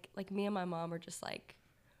was like me and my mom are just like,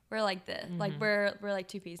 we're like this, like we're like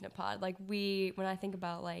 2 peas in a pod. Like when I think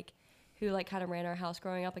about like who like kind of ran our house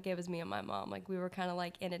growing up, like it was me and my mom. Like we were kind of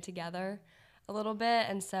like in it together a little bit,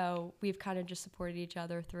 and so we've kind of just supported each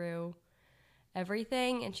other through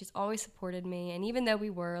everything, and she's always supported me. And even though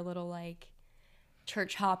we were a little like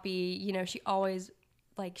church hoppy. You know, she always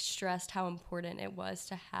like stressed how important it was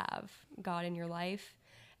to have God in your life.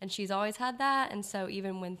 And she's always had that. And so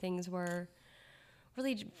even when things were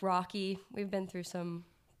really rocky, we've been through some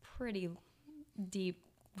pretty deep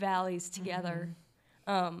valleys together.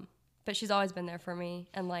 But she's always been there for me.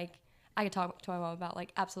 And like, I could talk to my mom about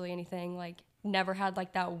like absolutely anything. Like, never had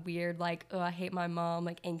like that weird, like, oh, I hate my mom,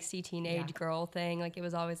 like angsty teenage girl thing. Like, it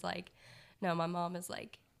was always like, no, my mom is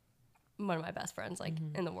like one of my best friends, like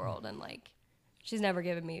in the world. And like, she's never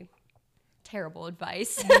given me terrible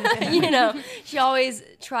advice. You know, she always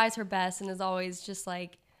tries her best and is always just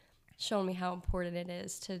like showing me how important it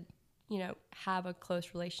is to, you know, have a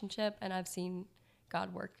close relationship. And I've seen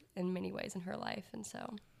God work in many ways in her life. And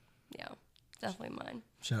so, yeah, definitely mine.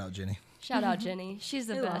 Shout out Jenny. Shout out Jenny. She's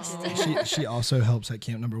the best. She also helps at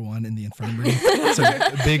Camp Number 1 in the infirmary. So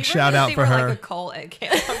a big shout out for her. Like a cult at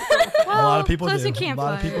Camp. A lot of people do. A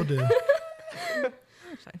lot of people do.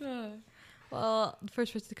 Well, the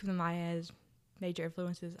first person to come to my head is major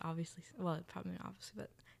influences, obviously. Well, probably not obviously,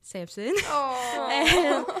 but Sampson.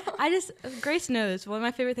 And Grayce knows, one of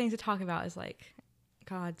my favorite things to talk about is like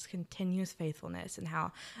God's continuous faithfulness and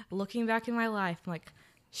how looking back in my life, I'm like,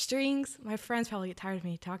 strings, my friends probably get tired of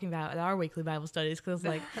me talking about in our weekly Bible studies because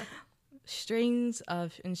like strings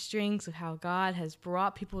of how God has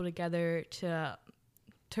brought people together to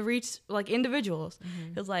reach like individuals.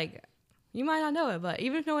 Because like, you might not know it, but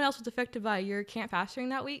even if no one else was affected by your camp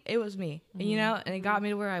pastoring that week, it was me, you know, and it got me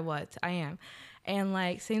to where I am. And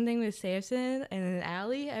like, same thing with Sampson and then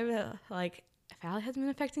Allie. Like, if Allie hasn't been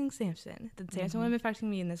affecting Sampson, then Sampson would have been affecting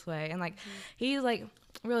me in this way. And like, he's like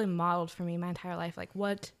really modeled for me my entire life, like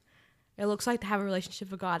what it looks like to have a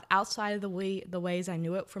relationship with God outside of the ways I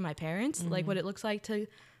knew it from my parents, like what it looks like to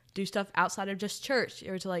do stuff outside of just church,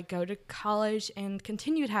 or to like go to college and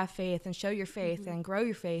continue to have faith and show your faith and grow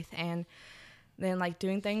your faith, and then like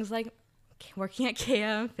doing things like working at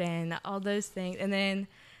camp and all those things. And then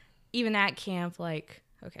even at camp, like,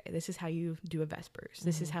 okay, this is how you do a Vespers.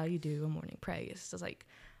 This is how you do a morning praise. So it's like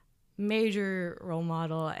major role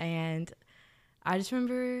model. And I just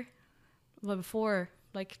remember, well, before,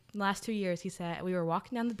 like, last 2 years, he said, we were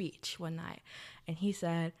walking down the beach one night, and he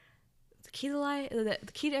said, the key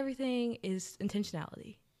to everything is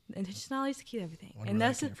intentionality. Intentionality is the key to everything. And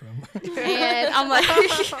that's it. And I'm like,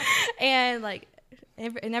 and like,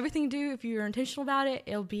 and everything you do, if you're intentional about it,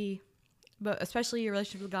 it'll be, but especially your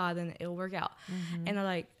relationship with God, then it'll work out. And they're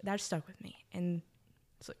like, that stuck with me. And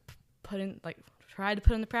it's like, tried to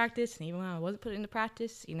put into practice. And even when I wasn't putting into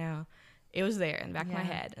practice, you know, it was there in the back of my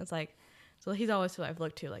head. It's like, so he's always who I've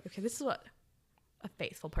looked to, like, okay, this is what a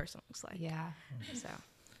faithful person looks like. Yeah. So.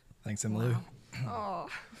 Thanks, Emily. Wow.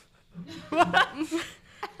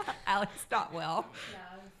 Alex not well.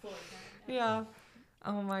 Yeah.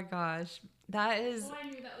 Oh my gosh. That is. Well, I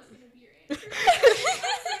knew that was going to be your answer. I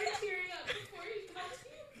started tearing up before you got to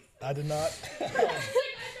you. I did not. I was like, I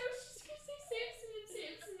know she's going to say Sampson, and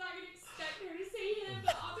Samson's not going to expect her to say him,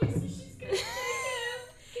 but obviously she's going to say him.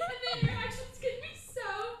 And then her action's going to be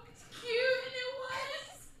so cute, and it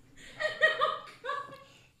was. And oh gosh.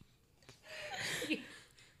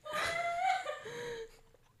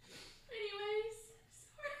 Anyways,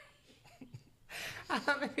 sorry.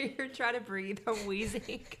 I'm here trying to breathe. I'm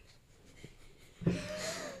wheezing.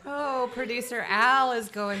 Oh, producer Al is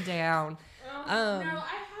going down. No, I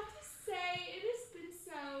have to say, it has been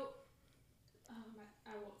so. I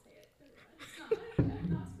won't say it. I'm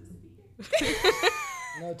not supposed to be here.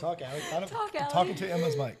 No, talk, Alex. Talk, I'm Allie. talking to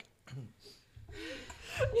Emma's mic.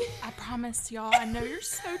 I promise y'all, I know you're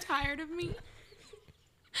so tired of me.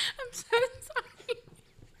 I'm so sorry.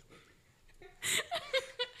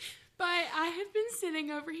 But I have been sitting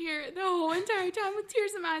over here the whole entire time with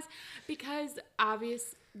tears in my eyes because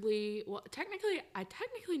obviously, well, I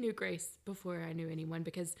technically knew Grayce before I knew anyone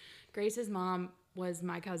because Grace's mom was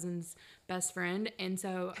my cousin's best friend, and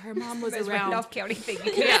so her mom was around. Randolph County thing.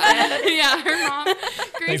 Yeah, her mom.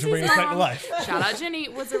 Thanks Grace's for bringing us back to mom, life. shout out Jenny,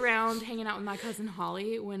 was around hanging out with my cousin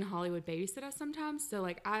Holly when Holly would babysit us sometimes. So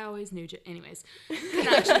like I always knew. Anyways,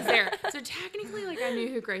 connections there. So technically, like I knew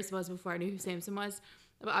who Grayce was before I knew who Sampson was.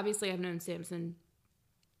 But obviously, I've known Sampson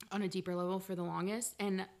on a deeper level for the longest,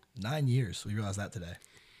 and 9 years. We realized that today.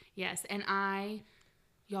 yes, and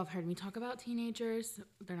y'all have heard me talk about teenagers.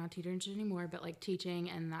 They're not teenagers anymore, but like teaching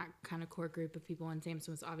and that kind of core group of people, and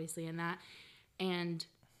Sampson was obviously in that. And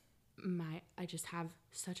I just have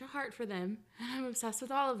such a heart for them, and I'm obsessed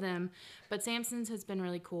with all of them. But Sampson's has been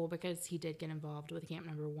really cool because he did get involved with Camp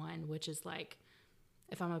Number 1, which is like,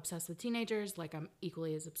 if I'm obsessed with teenagers, like I'm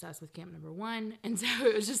equally as obsessed with Camp Number 1. And so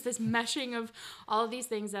it was just this meshing of all of these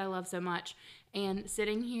things that I love so much. And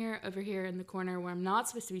sitting over here in the corner where I'm not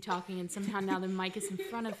supposed to be talking, and somehow now the mic is in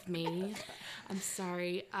front of me. I'm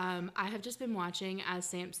sorry. I have just been watching as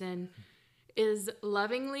Sampson is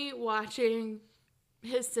lovingly watching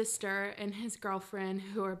his sister and his girlfriend,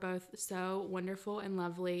 who are both so wonderful and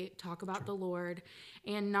lovely, talk about the Lord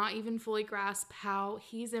and not even fully grasp how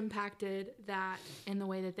he's impacted that in the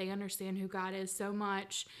way that they understand who God is so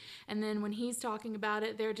much. And then when he's talking about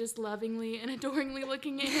it, they're just lovingly and adoringly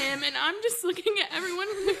looking at him. And I'm just looking at everyone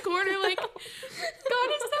from the corner like, God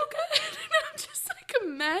is so good. And I'm just like a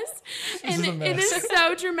mess. And it is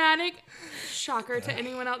so dramatic. Shocker to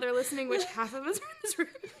anyone out there listening, which half of us are in this room.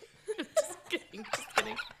 Just kidding.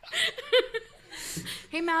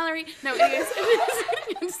 Hey, Mallory. No, anyways.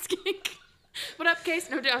 I'm just kidding. What up, Case?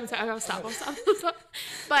 No, I'm sorry. I'll stop.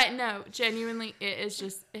 But no, genuinely, it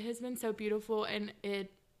has been so beautiful, and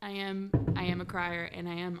I am a crier, and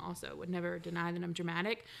I am also would never deny that I'm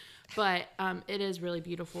dramatic, but it is really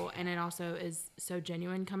beautiful, and it also is so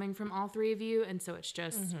genuine coming from all three of you, and so it's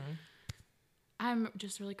just. I'm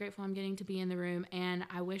just really grateful I'm getting to be in the room, and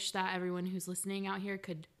I wish that everyone who's listening out here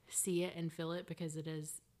could see it and feel it, because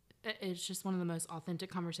it's just one of the most authentic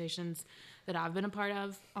conversations that I've been a part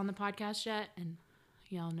of on the podcast yet, and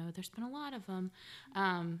y'all know there's been a lot of them.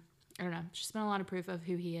 I don't know, just been a lot of proof of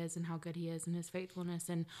who he is and how good he is and his faithfulness.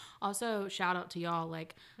 And also shout out to y'all,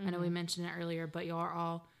 like I know we mentioned it earlier, but y'all are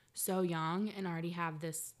all so young and already have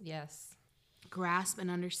this grasp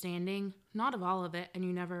and understanding, not of all of it, and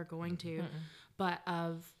you never are going to, but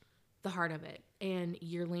of the heart of it. And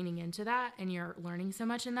you're leaning into that, and you're learning so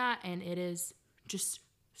much in that, and it is just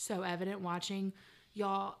so evident watching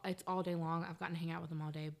y'all. It's all day long. I've gotten to hang out with them all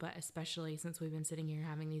day, but especially since we've been sitting here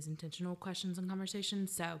having these intentional questions and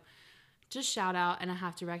conversations. So just shout out, and I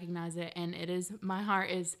have to recognize it. And my heart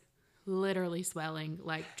is literally swelling,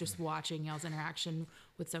 like just watching y'all's interaction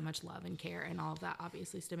with so much love and care, and all of that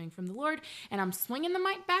obviously stemming from the Lord. And I'm swinging the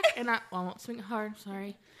mic back, and I won't swing it hard,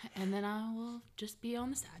 sorry. And then I will just be on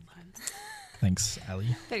the sidelines. Thanks,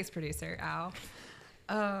 Allie. Thanks, producer Al.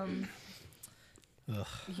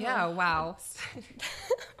 Yeah, wow.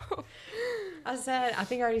 I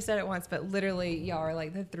think I already said it once, but literally y'all are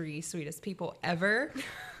like the three sweetest people ever.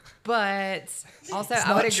 But also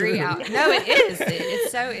I would agree, Al. No, it is.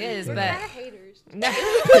 It so is. We're but kind of haters. No.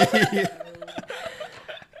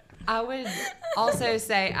 I would also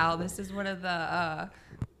say, Al, this is one of the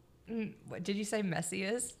what did you say,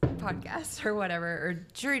 messiest podcasts or whatever, or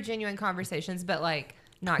true genuine conversations, but like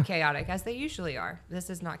not chaotic as they usually are. This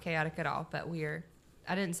is not chaotic at all, but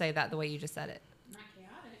I didn't say that the way you just said it. Not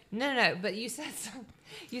chaotic. No, but you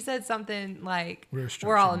said something like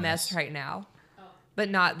we're all a mess right now. Oh. But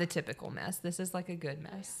not the typical mess. This is like a good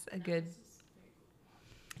mess.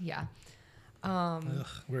 Yeah.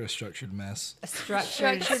 We're a structured mess. A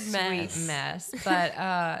structured mess.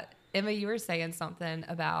 But Emma, you were saying something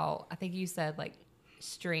about, I think you said like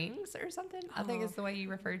strings or something. I think is the way you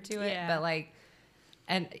referred to it. Yeah. But like,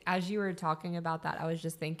 and as you were talking about that, I was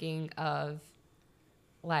just thinking of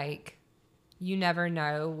like, you never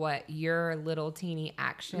know what your little teeny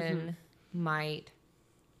action might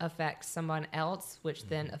affect someone else, which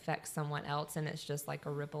then affects someone else. And it's just like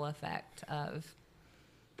a ripple effect of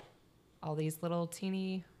all these little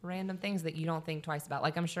teeny random things that you don't think twice about.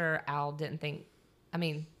 Like, I'm sure Al didn't think,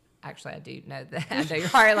 actually I do know that. I know your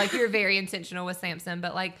heart, like you're very intentional with Sampson,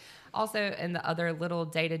 but like also in the other little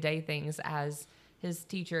day-to-day things as his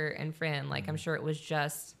teacher and friend, like I'm sure it was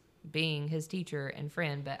just being his teacher and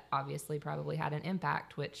friend, but obviously probably had an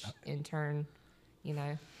impact, which in turn,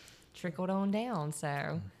 trickled on down. So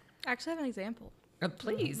I actually have an example.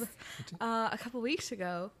 Please. A couple weeks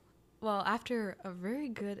ago, well, after a very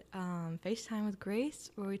good FaceTime with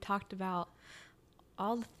Grayce, where we talked about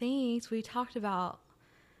all the things,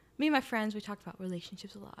 me and my friends, we talked about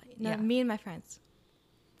relationships a lot. Me and my friends.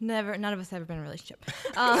 None of us have ever been in a relationship.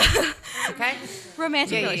 Okay.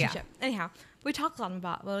 Romantic relationship. Yeah. Anyhow, we talk a lot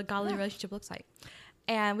about what a godly relationship looks like.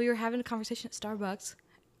 And we were having a conversation at Starbucks,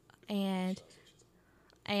 and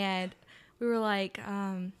we were like,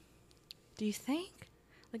 do you think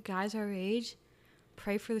the guys our age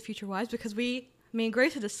pray for the future wives? Because me and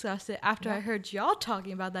Grayce had discussed it after I heard y'all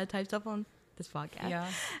talking about that type of stuff on this podcast. Yeah.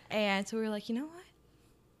 And so we were like, you know what?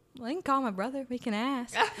 Well, I can call my brother. We can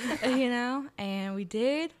ask, and we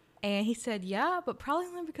did. And he said, yeah, but probably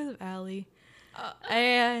only because of Allie.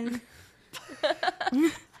 And I don't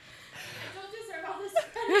deserve all this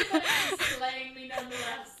credit, but it's slaying me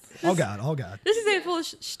nonetheless. All God. This is a full of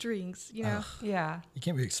strings, Yeah. You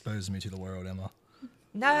can't be exposing me to the world, Emma.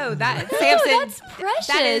 No, Sampson, that's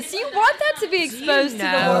precious. You want that to be exposed to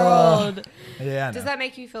the world. Yeah. Does that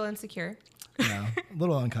make you feel insecure? No, a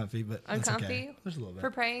little uncomfy, but Uncomfy? It's okay. There's a little bit.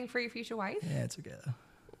 For praying for your future wife? Yeah, it's okay.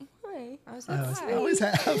 Why? I was I always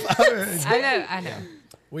have. I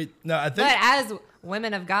know. I think. But as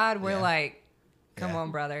women of God, we're Yeah. like, come Yeah.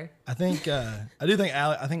 on, brother. I think I do think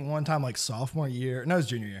I think one time like sophomore year, no, it was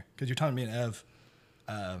junior year, because you're talking to me and Ev.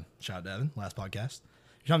 Shout out to Evan, last podcast.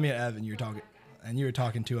 You're talking to me and Ev, and you were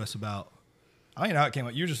talking to us about. I don't even know how it came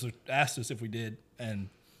up. You just asked us if we did, and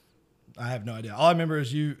I have no idea. All I remember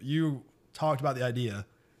is you talked about the idea.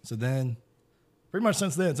 So then, pretty much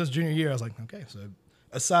since junior year, I was like, okay. So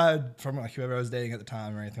aside from like whoever I was dating at the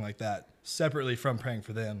time or anything like that, separately from praying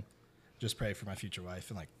for them, just pray for my future wife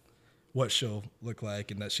and like what she'll look like,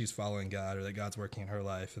 and that she's following God, or that God's working in her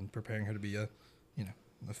life and preparing her to be a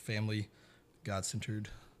family, God-centered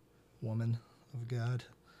woman of God.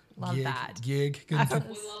 Love that. Gig. Good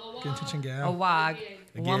intention gal. A wog.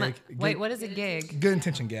 A Woman. gig. Wait, what is a gig? Good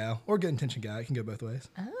intention gal or good intention guy. It can go both ways.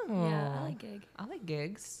 Oh. Yeah, I like gig. I like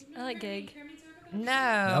gigs. I like gig. No.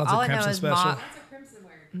 That was a All I know Crimson is special. That's a Crimson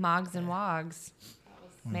word. Mogs and wogs.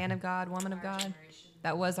 Man of God, woman of God.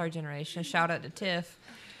 That was our generation. Shout out to Tiff.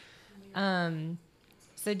 So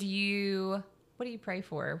what do you pray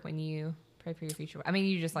for when you pray for your future? I mean,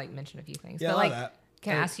 you just like mentioned a few things. Yeah, but a lot like, of that.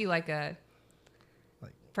 can I ask you like a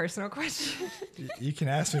personal question? You can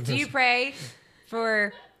ask me. Do you pray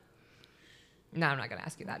for... No, I'm not going to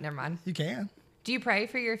ask you that. Never mind. You can. Do you pray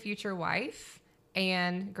for your future wife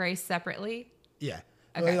and Grayce separately? Yeah.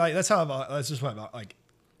 Okay. Like that's how that's just what I've like.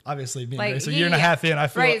 Obviously, me and Like, Grace, a year and a yeah. half in, I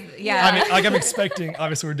feel. Right, yeah. I mean, like I'm expecting.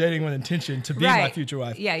 Obviously, we're dating with intention to be my Right. future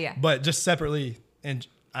wife. Yeah, yeah. But just separately, and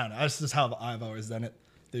I don't know. That's just how I've always done it.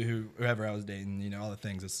 Through whoever I was dating, all the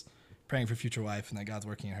things. It's praying for future wife and that God's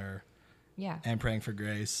working in her, Yeah. and praying for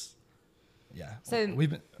Grace. Yeah. So we've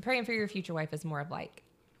been. praying for your future wife is more of like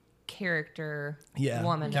character, Yeah,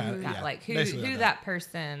 woman, kinda, who, yeah. like who Basically that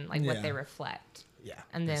person, like what Yeah. they reflect. Yeah.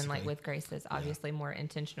 And then like basically. with Grayce is obviously more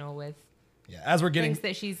intentional with Yeah, as we're getting. things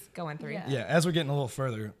that she's going through. Yeah. Yeah, as we're getting a little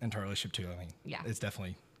further into our relationship too, I mean, Yeah. it's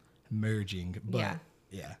definitely merging. But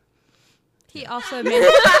Yeah. He also made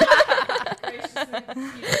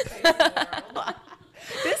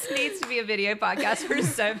This needs to be a video podcast for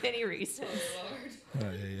so many reasons.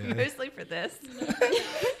 yeah. Mostly for this.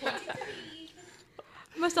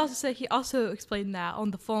 I must also say he also explained that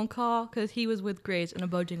on the phone call because he was with Grayce on a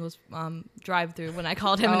Bojangles drive-through when I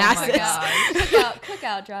called him and asked my this. God.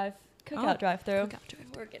 Cookout drive-through. Cookout drive.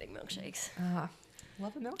 We're getting milkshakes.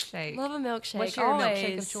 Love a milkshake. Love a milkshake. What's your always.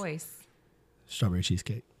 milkshake of choice? Strawberry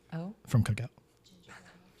cheesecake Oh. from Cookout. Yeah.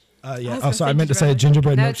 was Oh, gonna sorry. I say meant to say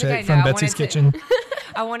gingerbread No, it's milkshake okay. from No, I Betsy's wanted to- Kitchen.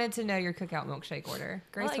 I wanted to know your cookout milkshake order.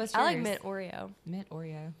 Grace, what's yours? I like mint Oreo. Mint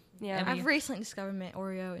Oreo. Yeah, Emmy? I've recently discovered mint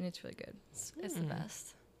Oreo and it's really good. it's the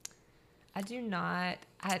best. I do not.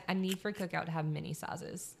 I need for cookout to have many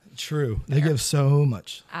sizes. True. They give so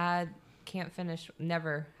much. I can't finish.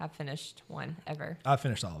 Never have finished one ever. I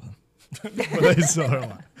finished all of them, but they still are a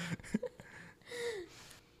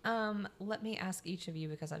lot. Let me ask each of you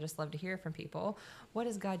because I just love to hear from people. What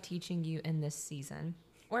is God teaching you in this season,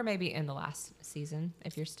 or maybe in the last season,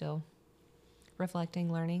 if you're still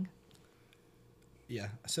reflecting, learning? Yeah.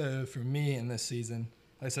 So for me in this season,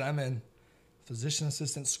 like I said, I'm in physician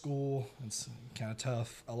assistant school. It's kind of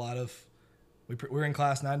tough. A lot of we're in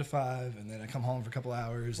class 9 to 5, and then I come home for a couple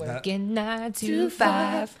hours. Working 9 to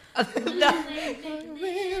 5.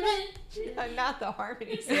 Not the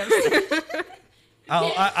harmony, Sampson.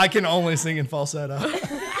 I can only sing in falsetto.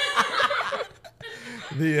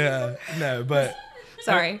 No, but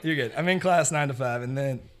Sorry. you're good. I'm in class 9 to 5, and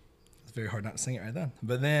then it's very hard not to sing it right then.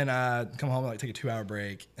 But then I come home and like take a 2-hour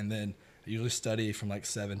break, and then I usually study from like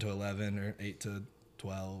 7 to 11 or 8 to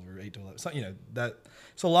 12 or 8 to 11. So that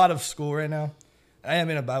it's a lot of school right now. I am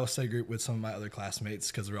in a Bible study group with some of my other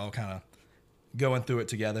classmates because we're all kind of going through it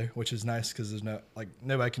together, which is nice because there's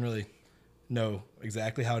nobody can really know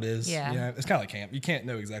exactly how it is. Yeah. It's kind of like camp. You can't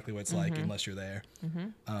know exactly what it's like unless you're there.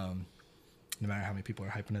 No matter how many people are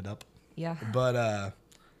hyping it up. Yeah.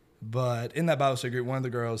 But in that Bible study group, one of the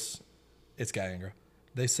girls, it's guy and girl,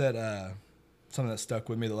 they said something that stuck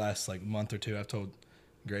with me the last like month or two. I've told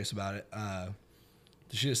Grace about it.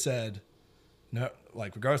 She just said, no,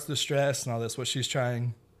 like regardless of the stress and all this, what she's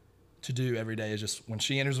trying to do every day is just when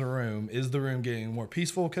she enters a room, is the room getting more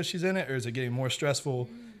peaceful because she's in it, or is it getting more stressful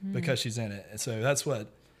because she's in it? And so that's what,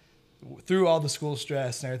 through all the school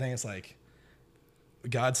stress and everything, it's like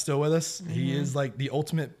God's still with us. He is like the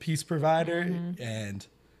ultimate peace provider. And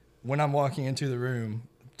when I'm walking into the room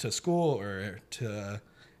to school or to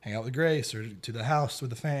hang out with Grace or to the house with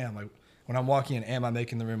the fam, like when I'm walking in, am I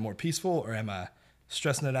making the room more peaceful or am I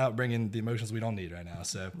stressing it out, bringing the emotions we don't need right now.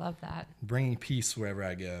 So Love that. bringing peace wherever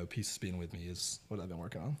I go. Peace being with me is what I've been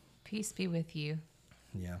working on. Peace be with you.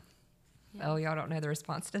 Yeah. Oh, y'all don't know the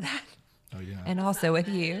response to that. Oh, you know. And also with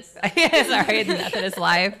you. Sorry, the Methodist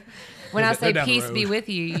life. When I say down the peace be road. with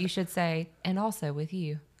you, you should say, and also with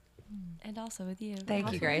you. And also with you.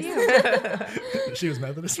 Thank you, Grayce. She was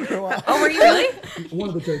Methodist for a while. Oh, were you really? One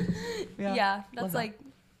of the churches. Yeah, Love that's that. like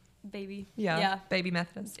baby. Yeah. Baby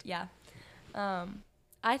Methodist. Yeah.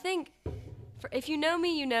 I think if you know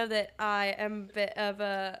me, you know that I am a bit of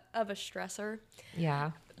a stressor.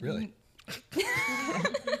 Yeah. Really?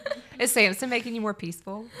 Is Sampson making you more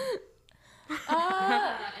peaceful?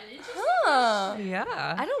 Huh.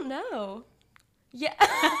 Yeah. I don't know. Yeah.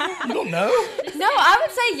 You don't know? No, I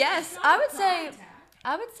would say yes. I would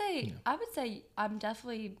say I'm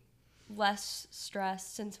definitely less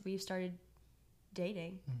stressed since we've started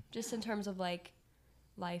dating. Just in terms of like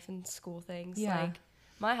life and school things. Yeah. Like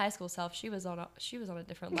my high school self, she was on a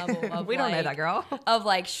different level of We don't know that girl. of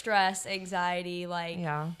like stress, anxiety, like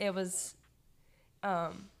Yeah. it was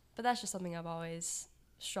but that's just something I've always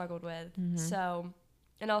struggled with. Mm-hmm. So,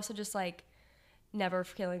 and also just like never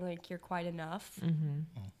feeling like you're quite enough. Mm-hmm.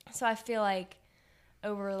 So I feel like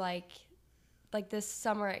over like this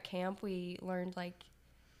summer at camp, we learned like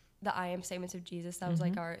the I am statements of Jesus. That was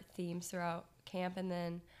like our themes throughout camp. And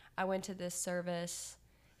then I went to this service.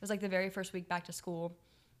 It was like the very first week back to school.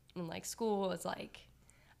 And like school was like,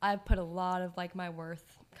 I've put a lot of like my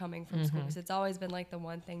worth coming from school because it's always been like the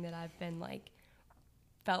one thing that I've been like,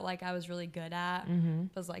 felt like I was really good at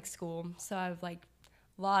was like school. So I've like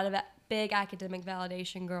a lot of big academic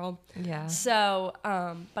validation girl. Yeah. So,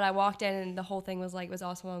 but I walked in and the whole thing was like, was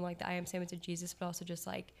also on like the I am statements of Jesus, but also just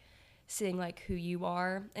like seeing like who you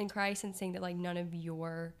are in Christ and seeing that like none of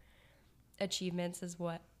your achievements is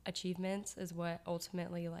what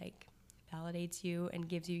ultimately like validates you and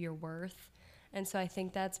gives you your worth. And so I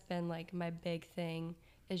think that's been like my big thing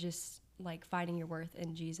is just like finding your worth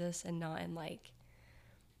in Jesus and not in like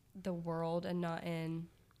the world and not in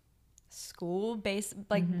school based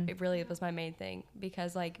like it really was my main thing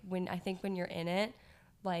because like when you're in it,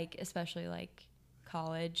 like especially like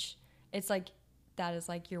college, it's like that is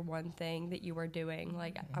like your one thing that you are doing.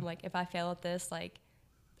 Like I'm like if I fail at this, like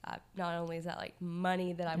not only is that like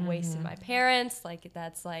money that I've wasted my parents, like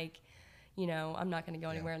that's like, you know, I'm not going to go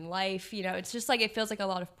anywhere in life, you know. It's just like it feels like a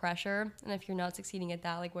lot of pressure, and if you're not succeeding at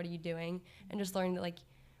that, like what are you doing? And just learning that like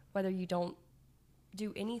whether you don't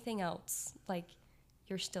do anything else, like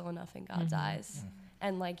you're still enough in God's eyes.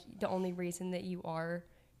 And like the only reason that you are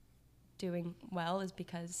doing well is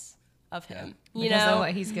because of him, you Because know, of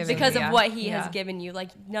what he's given because you, of yeah. what he Yeah. has given you. Like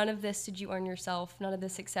none of this did you earn yourself. None of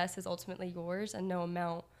this success is ultimately yours, and no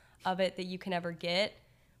amount of it that you can ever get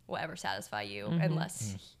will ever satisfy you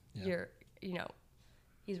unless you're, you know,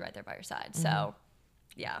 he's right there by your side. So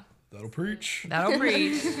yeah. That'll preach. That'll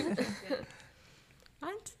preach.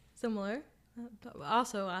 Mine's similar. But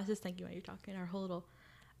also, I was just thinking when you're talking, our whole little,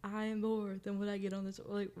 I am more than what I get on this,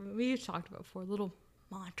 like we've talked about before, little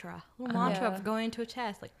mantra Yeah. of going into a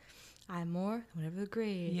test, like, I'm more than whatever the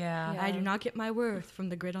grade. Yeah. I do not get my worth from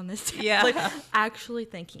the grid on this test. Yeah. Like, actually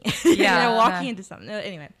thinking it. Yeah. You know, walking into something.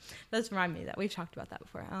 Anyway, that's reminded me that we've talked about that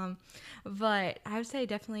before. But I would say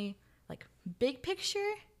definitely, like, big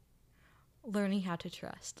picture, learning how to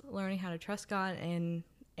trust God in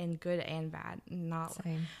good and bad, not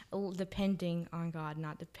Same. depending on God,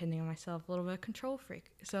 not depending on myself. A little bit of control freak.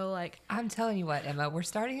 So like I'm telling you what, Emma, we're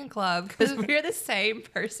starting a club because we're the same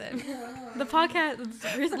person. the podcast,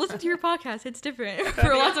 listen to your podcast. It's different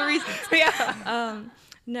for lots of reasons. Yeah.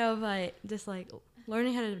 No, but just like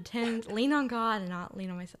learning how to depend, lean on God and not lean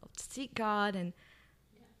on myself. Seek God and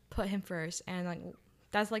put Him first, and like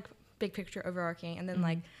that's like big picture overarching. And then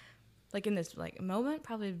like in this like moment,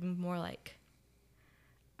 probably more like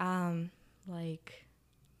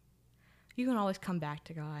you can always come back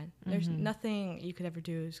to God. There's nothing you could ever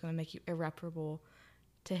do is going to make you irreparable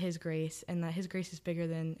to His grace, and that His grace is bigger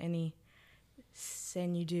than any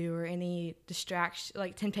sin you do or any distraction,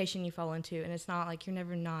 like temptation you fall into. And it's not like you're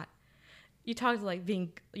never not. You talked like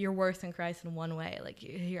being your worth in Christ in one way, like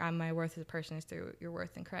my worth as a person is through your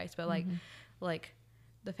worth in Christ, but like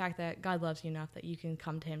the fact that God loves you enough that you can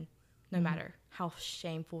come to Him no matter how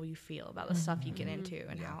shameful you feel about the stuff you get into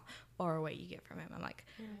and how far away you get from Him.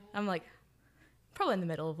 I'm like probably in the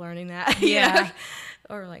middle of learning that. Yeah.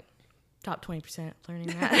 Or like top 20% learning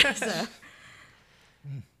that. So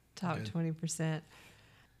Top Good.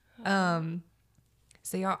 20%.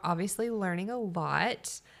 So you're obviously learning a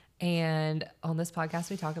lot. And on this podcast,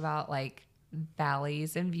 we talk about like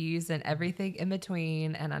valleys and views and everything in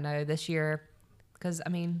between. And I know this year because, I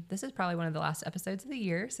mean, this is probably one of the last episodes of the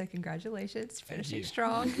year, so congratulations, finishing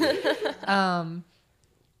strong.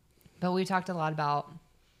 But we talked a lot about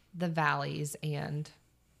the valleys and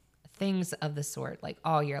things of the sort, like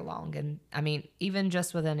all year long. And I mean, even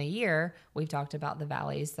just within a year, we've talked about the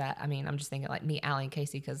valleys that, I mean, I'm just thinking like me, Allie, and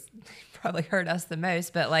Casey, because they probably hurt us the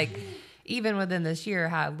most. But like, even within this year,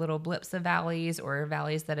 had little blips of valleys or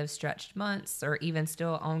valleys that have stretched months or even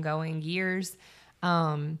still ongoing years.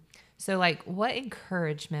 So like, what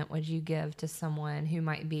encouragement would you give to someone who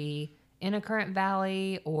might be in a current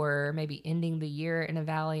valley or maybe ending the year in a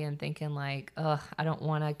valley and thinking like, ugh, I don't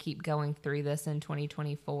want to keep going through this in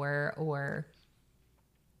 2024, or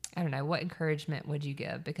I don't know, what encouragement would you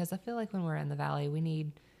give? Because I feel like when we're in the valley, we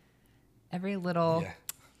need every little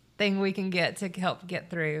thing we can get to help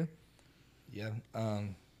get through. Yeah. Does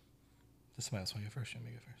somebody else want to go first? Let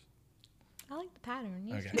me go first. I like the pattern.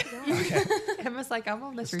 You Okay. Emma's like, I'm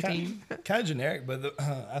on this routine. Kind of generic, but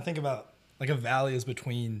I think about like a valley is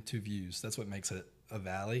between two views. That's what makes it a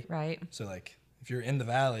valley. Right. So like if you're in the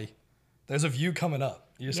valley, there's a view coming up.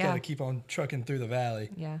 You just got to keep on trucking through the valley.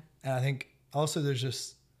 Yeah. And I think also there's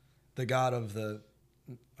just the God of the,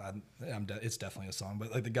 it's definitely a song,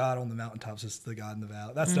 but like the God on the mountaintops is the God in the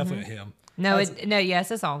valley. That's definitely a hymn. No,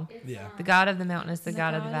 it's a song. Yeah. The God of the mountain is the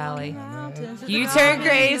God of the valley. You turn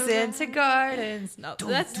Grayce into gardens. No,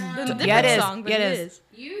 that's a different it is. song, but Yeah, it it is.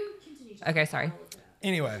 You continue to Okay, sorry.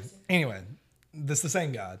 Anyway, that's the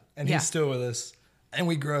same God, and Yeah. He's still with us, and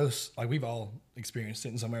we grow, like we've all experienced it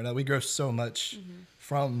in somewhere that we grow so much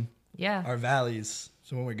from our valleys.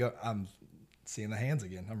 So when we go, I'm seeing the hands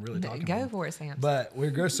again. I'm really talking. Go for it, Sam. But we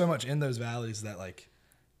grow so much in those valleys that like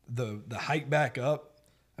the hike back up.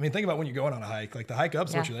 I mean, think about when you're going on a hike. Like the hike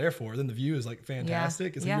up's what you're there for. Then the view is like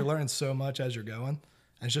fantastic. It's like you're learning so much as you're going.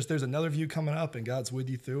 And it's just there's another view coming up, and God's with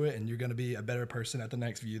you through it, and you're going to be a better person at the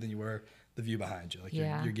next view than you were the view behind you. Like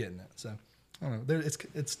you're getting it. So I don't know.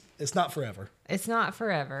 It's not forever. It's not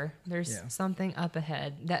forever. There's something up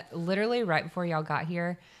ahead. That literally right before y'all got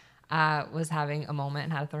here, I was having a moment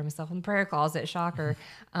and had to throw myself in the prayer closet. Shocker.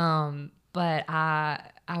 But I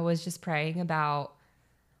was just praying about,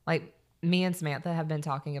 like, me and Samantha have been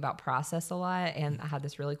talking about process a lot, and I had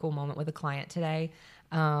this really cool moment with a client today.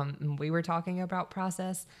 We were talking about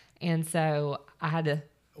process, and so I had to.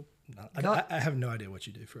 I have no idea what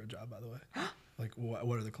you do for a job, by the way. Like,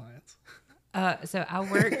 what are the clients? So I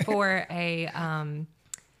work for an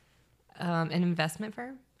investment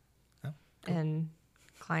firm, and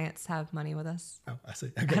clients have money with us. Oh, I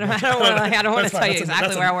see. Okay. I don't want to tell you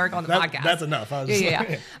exactly where I work on the podcast. That's enough. I was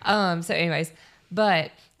just So anyways,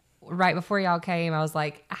 but right before y'all came, I was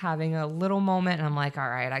like having a little moment, and I'm like, all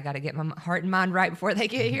right, I got to get my heart and mind right before they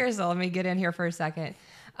get here. So let me get in here for a second.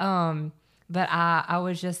 But I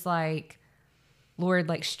was just like, Lord,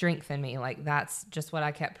 like strengthen me. Like that's just what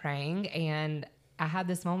I kept praying. And I had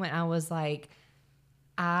this moment. I was like,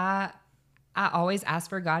 I always ask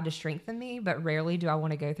for God to strengthen me, but rarely do I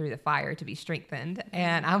want to go through the fire to be strengthened.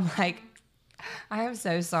 And I'm like, I am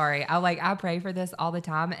so sorry. I pray for this all the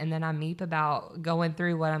time, and then I meep about going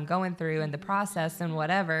through what I'm going through and the process and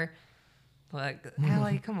whatever. Like,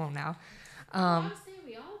 Allie, come on now. I'm saying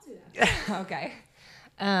we all do that. Okay.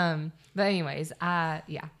 But anyways,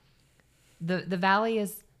 the valley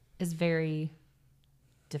is very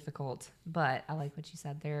difficult, but I like what you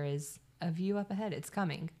said. There is a view up ahead. It's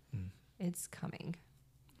coming. It's coming.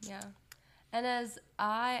 Yeah. And as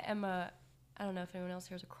I don't know if anyone else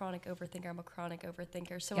here is a chronic overthinker. I'm a chronic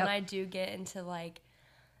overthinker. So when I do get into like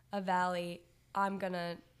a valley, I'm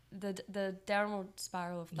gonna the downward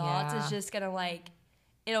spiral of thoughts is just gonna like,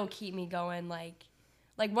 it'll keep me going. Like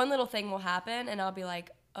one little thing will happen, and I'll be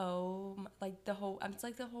like, oh, like it's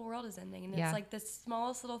like the whole world is ending, and it's like the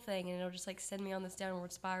smallest little thing, and it'll just like send me on this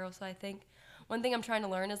downward spiral. So I think one thing I'm trying to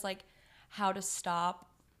learn is like how to stop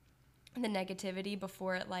the negativity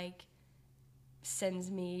before it like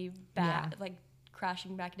sends me back, like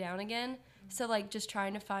crashing back down again. So like just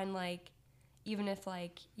trying to find like, even if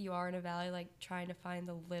like you are in a valley, like trying to find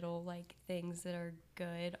the little like things that are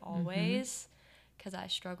good always, because I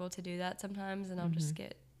struggle to do that sometimes, and I'll just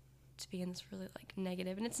get to be in this really like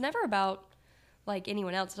negative, and it's never about like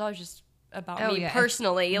anyone else. It's always just about me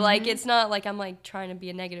personally. Like it's not like I'm like trying to be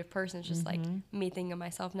a negative person. It's just like me thinking of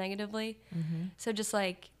myself negatively. So just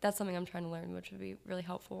like that's something I'm trying to learn, which would be really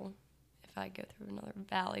helpful if I go through another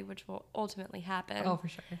valley, which will ultimately happen. Oh, for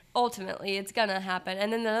sure. Ultimately, it's gonna happen.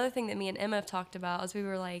 And then the other thing that me and Emma have talked about is we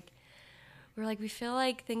feel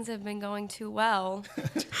like things have been going too well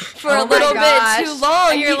for a little bit too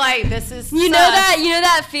long. And you're like, this is you know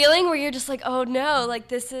that feeling where you're just like, oh no, like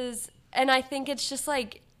this is. And I think it's just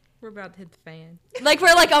like We're about to hit the fan. Like,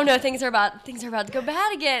 we're like, oh no, things are about to go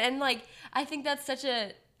bad again. And like, I think that's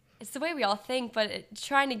it's the way we all think, but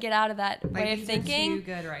trying to get out of that way of thinking. Too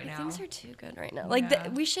good right now. Things are too good right now.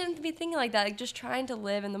 Like, we shouldn't be thinking like that. Like, just trying to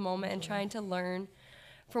live in the moment and trying to learn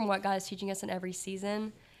from what God is teaching us in every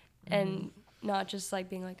season, and not just like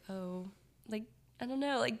being like, oh, like, I don't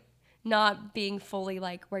know, like not being fully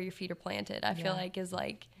like where your feet are planted. I feel like is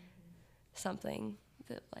like something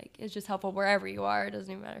that like is just helpful wherever you are. It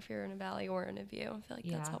doesn't even matter if you're in a valley or in a view. I feel like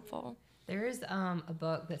that's helpful. There's a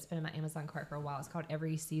book that's been in my Amazon cart for a while. It's called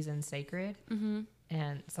Every Season Sacred.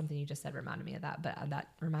 And something you just said reminded me of that, but that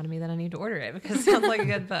reminded me that I need to order it because it sounds like a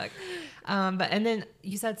good book. And then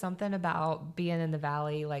you said something about being in the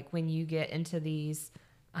valley, like when you get into these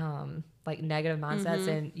like negative mindsets,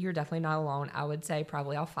 and you're definitely not alone. I would say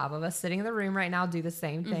probably all 5 of us sitting in the room right now do the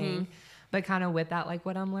same thing. But kind of with that, like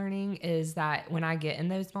what I'm learning is that when I get in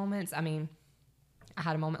those moments, I mean, I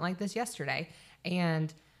had a moment like this yesterday,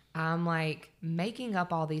 and I'm like making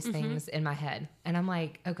up all these things in my head. And I'm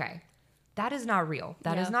like, okay, that is not real.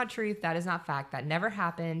 That is not truth. That is not fact. That never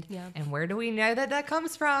happened. And where do we know that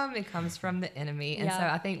comes from? It comes from the enemy. And so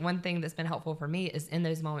I think one thing that's been helpful for me is in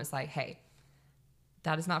those moments like, hey,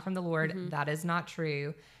 that is not from the Lord. That is not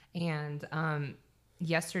true. And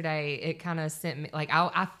yesterday it kind of sent me, like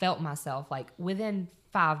I felt myself like within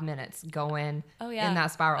 5 minutes going in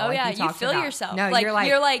that spiral. Oh like yeah, you feel about. yourself. No,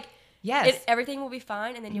 you're like yes, everything will be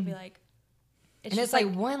fine, and then you'll be like, it's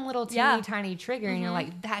like one little teeny tiny trigger, and you're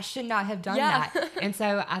like, that should not have done that. And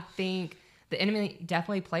so I think the enemy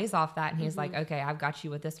definitely plays off that, and he's like, okay, I've got you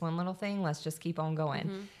with this one little thing. Let's just keep on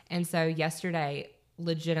going. And so yesterday,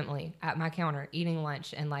 legitimately at my counter eating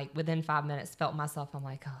lunch, and like within 5 minutes felt myself, I'm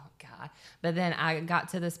like, oh God. But then I got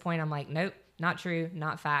to this point, I'm like, nope, not true,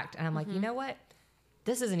 not fact. And I'm like, you know what?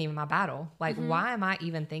 This isn't even my battle. Like, why am I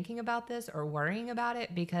even thinking about this or worrying about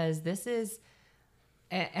it? Because this is,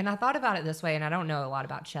 and I thought about it this way, and I don't know a lot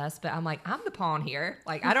about chess, but I'm like, I'm the pawn here.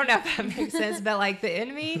 Like, I don't know if that makes sense, but like the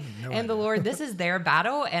enemy and the Lord, this is their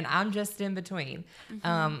battle, and I'm just in between.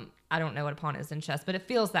 I don't know what a pawn is in chess, but it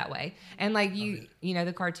feels that way. And like you know,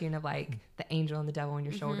 the cartoon of like the angel and the devil on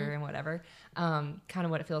your shoulder and whatever, kind of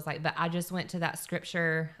what it feels like. But I just went to that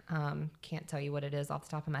scripture. Can't tell you what it is off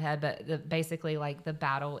the top of my head, but basically like the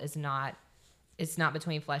battle is not, it's not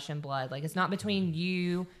between flesh and blood. Like it's not between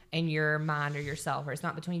you and your mind or yourself, or it's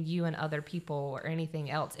not between you and other people or anything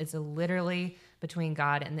else. It's literally between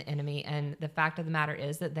God and the enemy. And the fact of the matter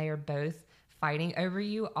is that they are both fighting over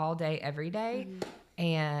you all day, every day.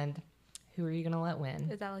 And who are you going to let win?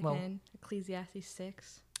 Is that like in Ecclesiastes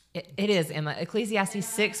 6? It is, Emma. Ecclesiastes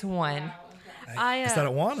 6:1. Is that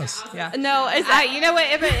at Juanas? Yeah. No, you know what,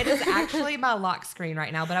 Emma? It is actually my lock screen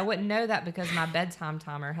right now, but I wouldn't know that because my bedtime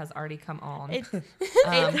timer has already come on.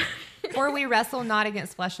 For we wrestle not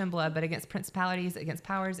against flesh and blood, but against principalities, against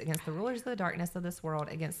powers, against the rulers of the darkness of this world,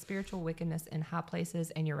 against spiritual wickedness in high places.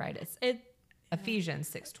 And you're right. It's Ephesians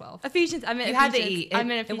 6:12. Ephesians. I mean, you Ephesians. had to eat. I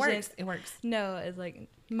mean, Ephesians. It works. No, it's like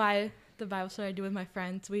the Bible study I do with my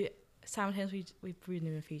friends. We simultaneously we've been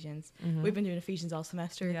doing Ephesians. We've been doing Ephesians all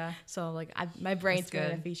semester. Yeah. So like my brain's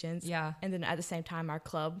been in Ephesians. Yeah. And then at the same time, our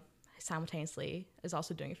club simultaneously is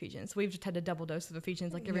also doing Ephesians. So we've just had a double dose of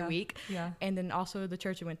Ephesians like every week. Yeah. And then also the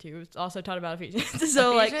church we went to also taught about Ephesians.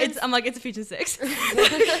 So Ephesians? It's Ephesians 6.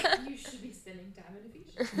 You should be spending time in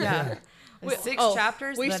Ephesians. Yeah. 6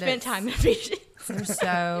 chapters. We spent time in Ephesians. There's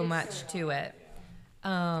so much to it.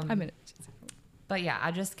 I'm in it. But yeah, I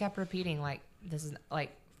just kept repeating like, this is like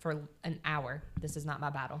for an hour, this is not my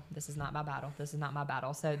battle. This is not my battle. This is not my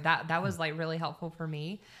battle. So that was like really helpful for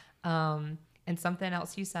me. And something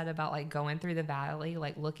else you said about like going through the valley,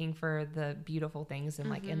 like looking for the beautiful things and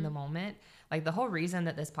like in the moment, like the whole reason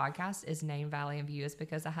that this podcast is named Valley and View is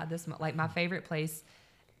because I had this, like my favorite place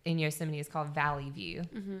in Yosemite is called Valley View.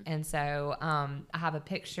 And so I have a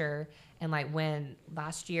picture, and like when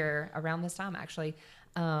last year around this time actually,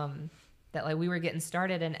 that like we were getting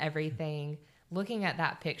started and everything, looking at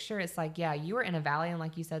that picture, it's like, yeah, you were in a valley, and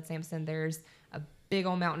like you said, Sampson, there's a big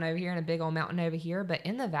old mountain over here and a big old mountain over here, but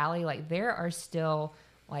in the valley, like there are still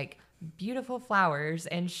like beautiful flowers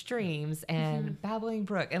and streams and babbling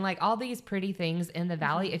brook and like all these pretty things in the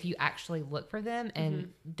valley if you actually look for them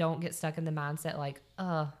and don't get stuck in the mindset like,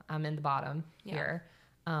 I'm in the bottom here.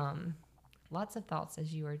 Lots of thoughts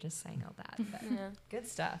as you were just saying all that, but good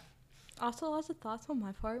stuff. Also lots of thoughts on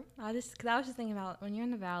my part. Because I was just thinking about when you're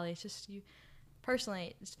in the valley, it's just you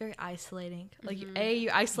personally, it's very isolating. Like you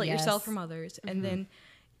isolate yourself from others, and then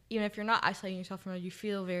even if you're not isolating yourself from others, you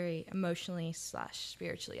feel very emotionally /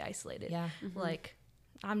 spiritually isolated. Yeah. Like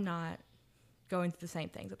I'm not going through the same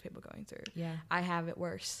things that people are going through. Yeah. I have it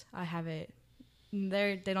worse. I have it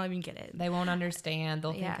they don't even get it. They won't understand.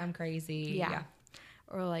 They'll think I'm crazy. Yeah.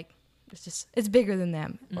 Or like, it's bigger than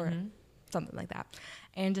them or something like that.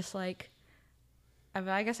 And just like,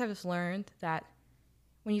 I guess I've just learned that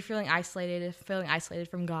when you're feeling isolated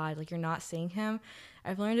from God, like you're not seeing him,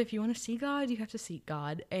 I've learned if you want to see God, you have to seek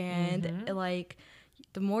God. And like,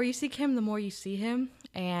 the more you seek him, the more you see him.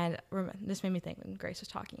 And this made me think when Grayce was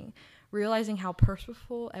talking, realizing how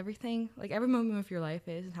purposeful everything, like every moment of your life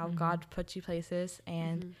is, and how God puts you places.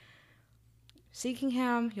 And seeking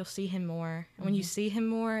him, you'll see him more. And when you see him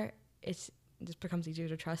more, it just becomes easier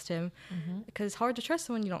to trust him. Because it's hard to trust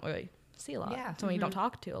someone you don't really see a lot. Someone you don't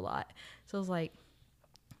talk to a lot. So it's like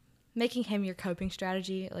making him your coping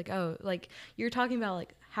strategy. Like, oh, like you're talking about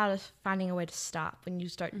like how to finding a way to stop when you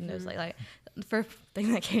start to notice like the first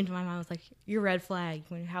thing that came to my mind was like your red flag.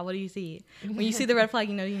 What do you see? When you see the red flag,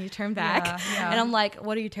 you know you need to turn back. And I'm like,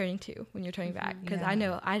 what are you turning to when you're turning back? Because I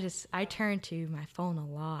know I turn to my phone a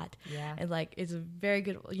lot. And like it's a very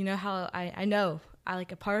good, you know how I know I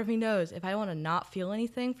like a part of me knows if I want to not feel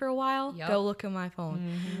anything for a while, go look at my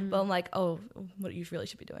phone. But I'm like, oh, what you really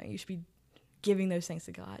should be doing, you should be giving those things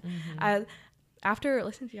to God. After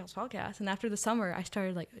listening to y'all's podcast and after the summer, I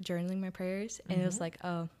started like journaling my prayers, and it was like,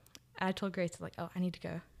 oh, I told Grayce like, oh, I need to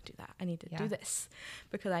go do that. I need to do this,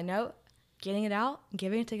 because I know getting it out,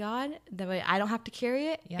 giving it to God, that way I don't have to carry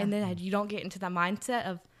it, and then you don't get into that mindset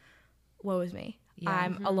of woe is me.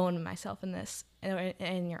 I'm alone in myself in this,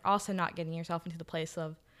 and you're also not getting yourself into the place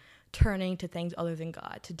of turning to things other than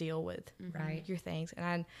God to deal with your things.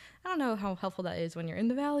 And I don't know how helpful that is when you're in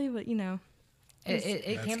the valley, but you know,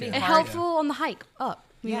 it can be hard. Helpful on the hike up,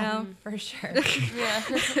 you know, for sure.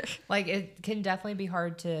 Like it can definitely be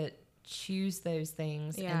hard to choose those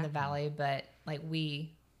things in the valley, but like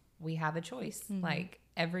we have a choice. Like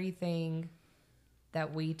everything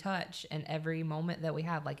that we touch and every moment that we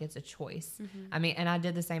have, like it's a choice. I mean, and I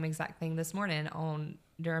did the same exact thing this morning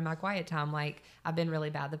during my quiet time. Like I've been really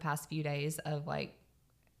bad the past few days of like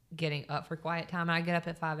getting up for quiet time. And I get up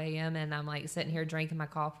at 5 a.m. and I'm like sitting here drinking my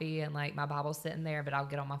coffee and like my Bible's sitting there, but I'll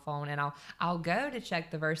get on my phone and I'll go to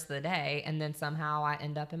check the verse of the day, and then somehow I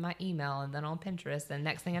end up in my email and then on Pinterest, and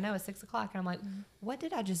next thing I know it's 6 o'clock and I'm like, what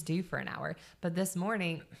did I just do for an hour? But this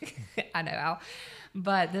morning, I know how,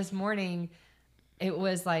 but this morning it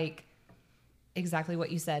was like exactly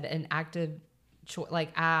what you said, an active choice.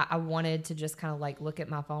 Like I wanted to just kind of like look at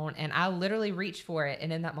my phone, and I literally reached for it,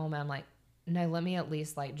 and in that moment I'm like, no, let me at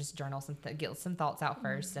least like just journal get some thoughts out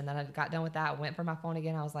first. And then I got done with that, went for my phone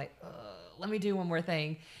again. I was like, let me do one more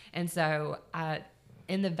thing. And so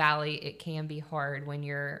in the valley, it can be hard when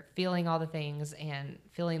you're feeling all the things and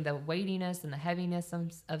feeling the weightiness and the heaviness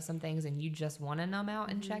of some things, and you just want to numb out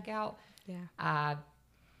and check out.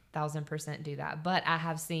 1000% do that. But I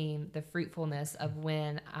have seen the fruitfulness of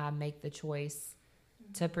when I make the choice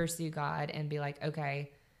to pursue God and be like, okay,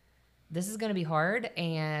 this is going to be hard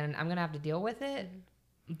and I'm going to have to deal with it,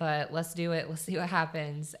 but let's do it. Let's see what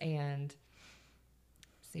happens and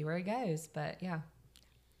see where it goes. But yeah,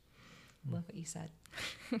 love what you said.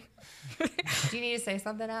 Do you need to say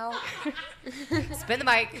something, Al? Spin the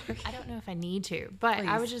mic. I don't know if I need to, but Please.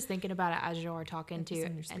 I was just thinking about it as you were talking to,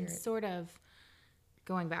 and sort of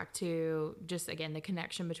going back to just, again, the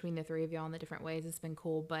connection between the three of y'all in the different ways. It's been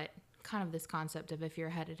cool, but kind of this concept of if you're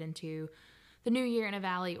headed into the new year in a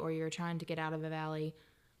valley, or you're trying to get out of a valley,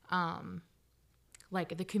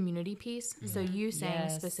 like the community piece. So you saying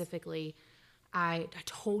specifically, I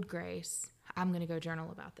told Grayce, I'm going to go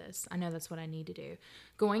journal about this. I know that's what I need to do.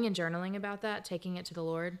 Going and journaling about that, taking it to the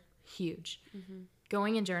Lord, huge.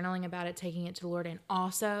 Going and journaling about it, taking it to the Lord, and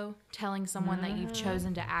also telling someone that you've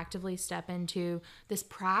chosen to actively step into this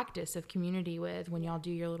practice of community with when y'all do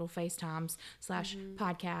your little FaceTimes /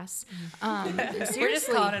 podcasts. Seriously, We're just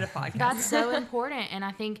calling it a podcast. That's so important. And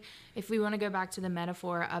I think if we want to go back to the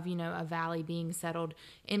metaphor of, you know, a valley being settled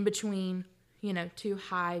in between, you know, two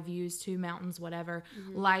high views, two mountains, whatever,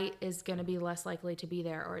 light is going to be less likely to be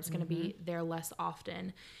there, or it's going to be there less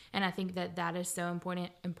often. And I think that is so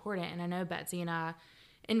important. And I know Betsy and I,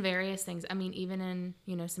 in various things, I mean, even in,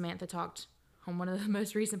 you know, Samantha talked on one of the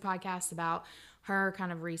most recent podcasts about her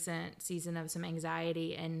kind of recent season of some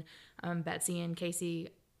anxiety, and Betsy and Casey,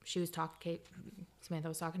 Samantha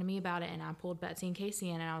was talking to me about it, and I pulled Betsy and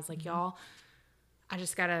Casey in, and I was like, y'all, I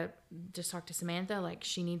just gotta talk to Samantha. Like,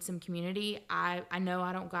 she needs some community. I know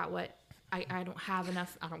I don't got what I don't have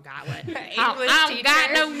enough. I don't got what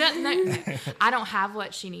I don't have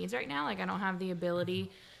what she needs right now. Like, I don't have the ability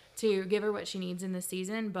to give her what she needs in this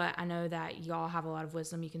season. But I know that y'all have a lot of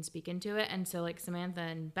wisdom. You can speak into it. And so like Samantha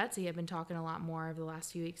and Betsy have been talking a lot more over the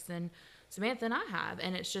last few weeks than Samantha and I have.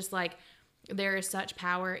 And it's just like, there is such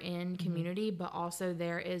power in community, but also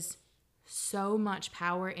there is so much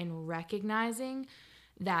power in recognizing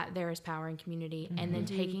that there is power in community and then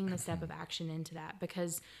taking the step of action into that.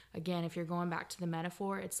 Because again, if you're going back to the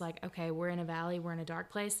metaphor, it's like, okay, we're in a valley, we're in a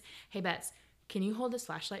dark place. Hey, Bets, can you hold this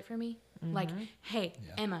flashlight for me? Like, hey,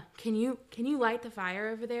 Emma, can you light the fire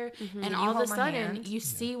over there? And all of a sudden you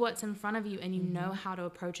see what's in front of you and you know how to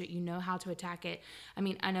approach it. You know how to attack it. I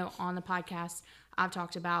mean, I know on the podcast, I've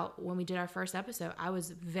talked about when we did our first episode, I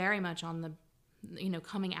was very much on the,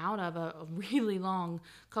 coming out of a really long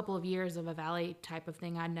couple of years of a valley type of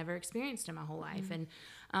thing I'd never experienced in my whole life.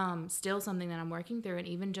 And still something that I'm working through. And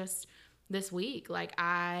even just this week, like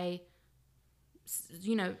I,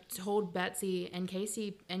 told Betsy and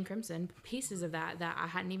Casey and Crimson pieces of that I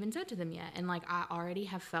hadn't even said to them yet. And like, I already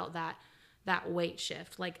have felt that weight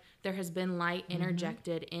shift. Like there has been light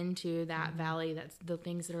interjected into that valley. That's the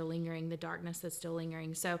things that are lingering, the darkness that's still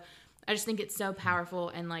lingering. So I just think it's so powerful.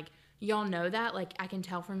 And like, y'all know that, like I can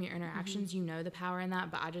tell from your interactions, the power in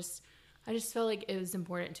that, but I just felt like it was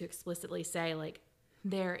important to explicitly say, like,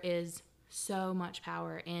 there is so much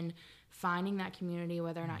in finding that community,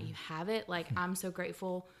 whether or not you have it. Like, I'm so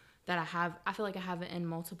grateful that I feel like I have it in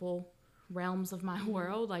multiple realms of my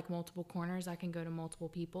world, like multiple corners. I can go to multiple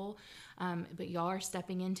people. But y'all are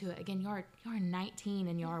stepping into it. Again, y'all are 19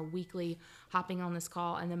 and y'all are weekly hopping on this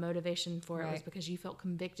call. And the motivation for it was because you felt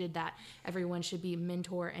convicted that everyone should be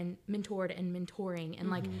mentored and mentoring. And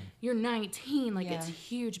like, you're 19, like it's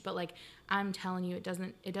huge, but like, I'm telling you, it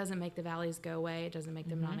doesn't make the valleys go away. It doesn't make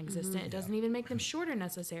them non-existent. It doesn't even make them shorter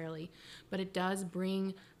necessarily, but it does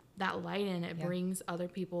bring that light in. It brings other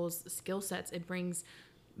people's skill sets. It brings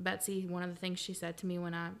Betsy, one of the things she said to me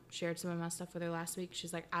when I shared some of my stuff with her last week,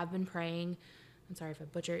 she's like, I've been praying. I'm sorry if I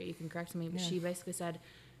butcher it, you can correct me, but she basically said,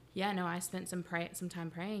 I spent some time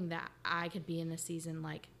praying that I could be in this season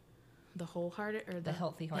like the wholehearted or the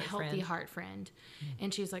healthy heart friend.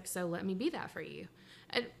 And she's like, so let me be that for you.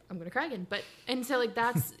 And I'm gonna cry again, and so like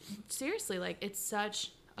that's seriously, like it's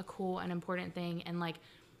such a cool and important thing. And like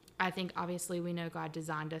I think obviously we know God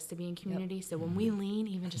designed us to be in community, so when we lean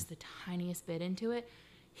even just the tiniest bit into it,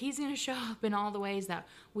 He's going to show up in all the ways that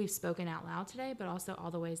we've spoken out loud today, but also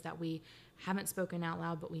all the ways that we haven't spoken out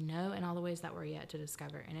loud, but we know, and all the ways that we're yet to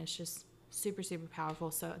discover. And it's just super, super powerful.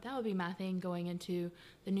 So that would be my thing going into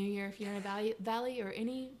the new year. If you're in a valley or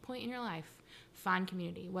any point in your life, find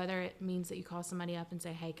community, whether it means that you call somebody up and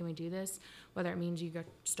say, hey, can we do this? Whether it means you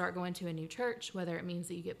start going to a new church, whether it means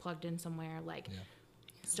that you get plugged in somewhere, like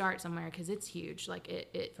start somewhere, because it's huge. Like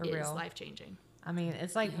it is life-changing. I mean,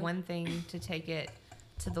 it's like one thing to take it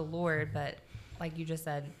to the Lord, but like you just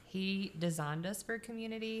said, He designed us for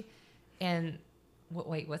community. And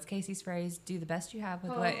what's Casey's phrase? Do the best you have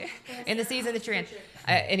with what in the season that you're in.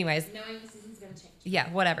 Anyways, knowing the season's gonna change.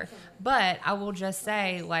 Yeah, whatever. But I will just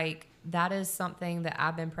say, like, that is something that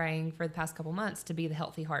I've been praying for the past couple months, to be the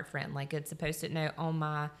healthy heart friend. Like, it's a Post-it note on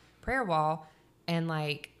my prayer wall, and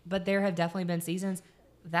like, but there have definitely been seasons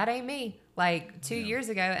that ain't me. Like 2 years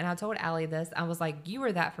ago, and I told Allie this, I was like, you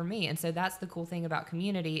were that for me. And so that's the cool thing about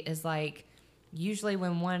community, is like, usually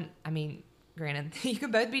when granted, you can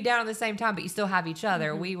both be down at the same time, but you still have each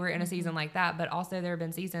other. We were in a season like that, but also there have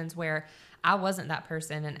been seasons where I wasn't that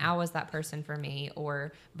person and I was that person for me,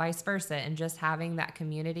 or vice versa. And just having that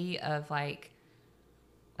community of like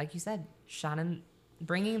you said,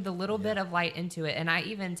 bringing the little bit of light into it. And I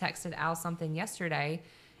even texted Al something yesterday,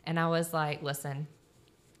 and I was like, listen,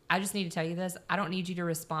 I just need to tell you this. I don't need you to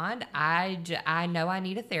respond. I know I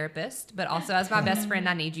need a therapist, but also as my best friend,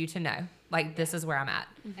 I need you to know, like, this is where I'm at.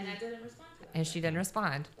 And I didn't respond to that. And she didn't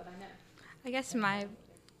respond. But I know. I guess my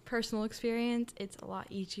personal experience, it's a lot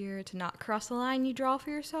easier to not cross the line you draw for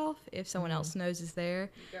yourself if someone else knows is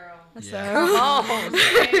there. Girl. So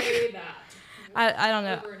I don't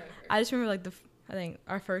know. I just remember like I think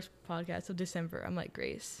our first podcast of December, I'm like,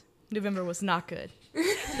 Grayce, November was not good.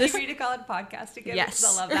 This for you to call it a podcast again. Yes.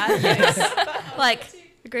 I love that. Yes. Like,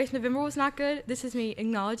 Grayce, November was not good. This is me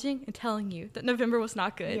acknowledging and telling you that November was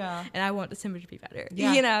not good. Yeah. And I want December to be better.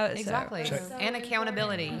 Yeah. You know? Exactly. So. And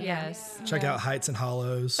accountability. Yes. Check out Heights and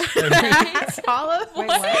Hollows. Heights Hollows? Wait,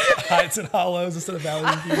 what? Heights and Hollows instead of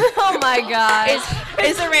Valley View. Oh my God.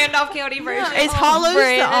 It's the Randolph County version. Is Hollows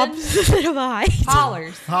the opposite of Heights?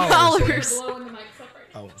 Hollers. Hollers.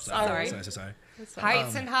 Oh, sorry. Sorry.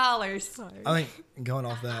 Heights and hollers. Sorry. I think going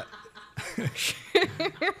off that.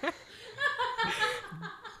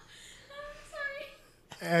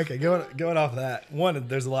 Okay, going off that. One,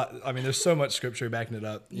 there's a lot. I mean, there's so much scripture backing it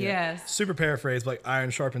up. Yes. Super paraphrase, like iron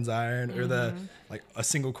sharpens iron, or the like a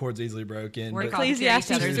single cord's easily broken.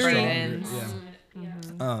 Ecclesiastes 3.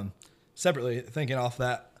 Yeah. Separately, thinking off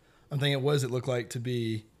that, I'm thinking, what does it look like to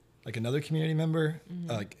be like another community member,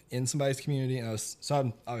 like in somebody's community? And I'm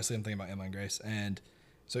thinking about Emma and Grayce. And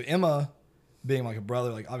so Emma being like a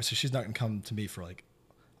brother, like obviously she's not going to come to me for like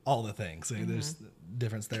all the things. I mean, there's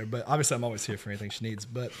difference there, but obviously I'm always here for anything she needs.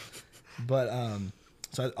 But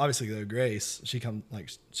so obviously though Grayce, she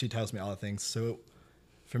tells me all the things. So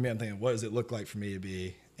for me, I'm thinking, what does it look like for me to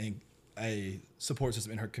be in a support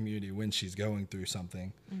system in her community when she's going through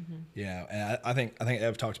something? You know, and I think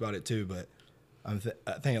Ev talked about it too, but I'm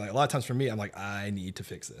thinking like a lot of times for me, I'm like, I need to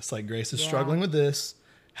fix this. Like Grayce is struggling with this.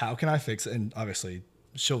 How can I fix it? And obviously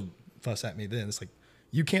she'll fuss at me then. It's like,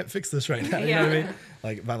 you can't fix this right now. You know what I mean?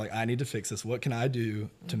 Like, but like, I need to fix this. What can I do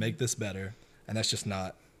to make this better? And that's just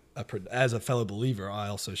not as a fellow believer, I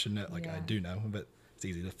also should know, like I do know, but it's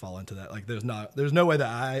easy to fall into that. Like there's no way that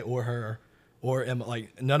I or her or Emma,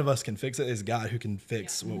 like none of us can fix it. It's God who can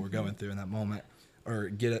fix what we're going through in that moment or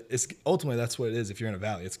get it. It's ultimately, that's what it is. If you're in a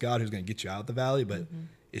valley, it's God who's going to get you out the valley, but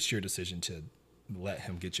it's your decision to let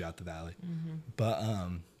him get you out the valley. But,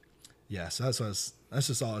 so that's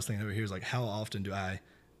just all I was thinking over here is like, how often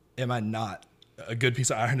am I not a good piece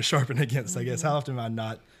of iron to sharpen against? I guess how often am I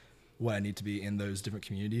not what I need to be in those different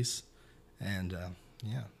communities? And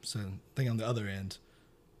so I think on the other end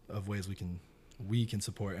of ways we can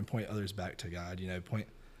support and point others back to God. You know,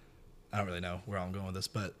 I don't really know where I'm going with this,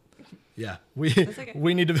 but yeah, we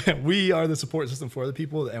need to. We are the support system for other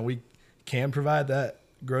people, and we can provide that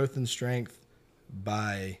growth and strength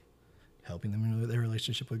by helping them in their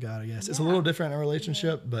relationship with God. I guess it's a little different in a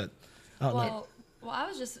relationship, but I don't know. Well,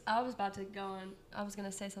 I was about to go on. I was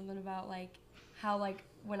gonna say something about like how like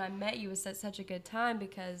when I met you was such a good time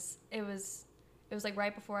because it was like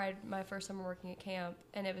right before my first summer working at camp,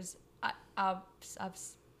 and it was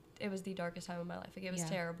it was the darkest time of my life. Like it was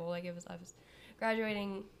terrible. Like I was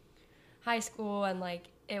graduating high school, and like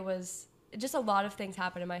it was just a lot of things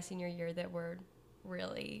happened in my senior year that were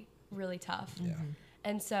really, really tough. Yeah.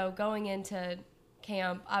 And so going into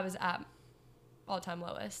camp, I was at all-time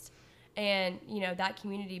lowest. And, you know, that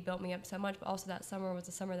community built me up so much, but also that summer was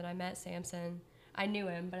the summer that I met Sampson. I knew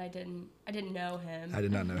him, but I didn't know him. I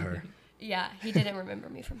did not know her. Yeah, he didn't remember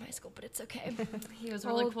me from high school, but it's okay. He was a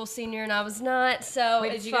really cool senior, and I was not, so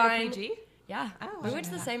Wait, it's did you fine. go to PG? Yeah. Oh, we went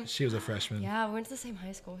to the same. She was a freshman. Yeah, we went to the same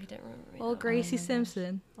high school. He didn't remember me. Well, Grayce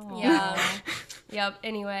Sampson. Yeah. Yep.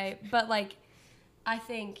 Anyway, but like, I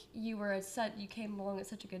think you came along at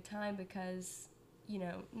such a good time because, you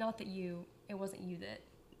know, not that it wasn't you that,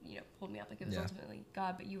 you know, pulled me up. Like it was ultimately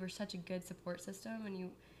God, but you were such a good support system, and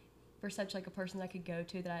you were such like a person I could go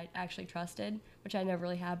to that I actually trusted, which I never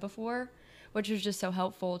really had before, which was just so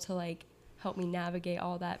helpful to like help me navigate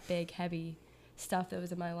all that big, heavy stuff that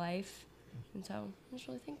was in my life. And so I'm just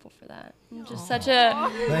really thankful for that. I'm just such a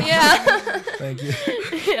Thank you.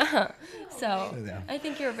 Yeah. So I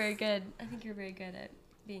think you're very good. I think you're very good at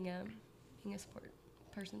being a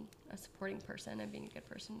supporting person, and being a good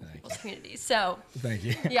person in people's communities. So thank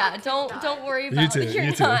you. Yeah. Don't worry about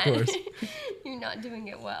you too, of course. You're not doing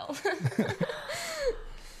it well.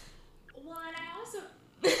 Well, and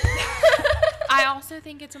I also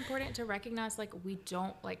think it's important to recognize, like, we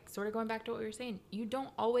don't, like, sort of going back to what we were saying, you don't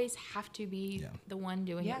always have to be the one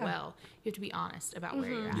doing it well. You have to be honest about where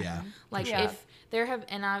you're at. Yeah. Like, if there have,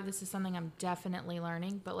 this is something I'm definitely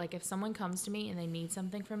learning, but, like, if someone comes to me and they need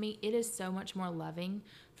something from me, it is so much more loving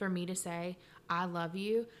for me to say, I love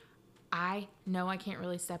you. I know I can't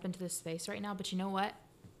really step into this space right now, but you know what?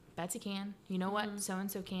 Betsy can. You know what?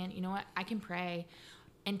 So-and-so can. You know what? I can pray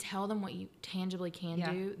and tell them what you tangibly can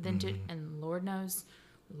do, then and Lord knows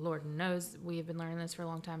we have been learning this for a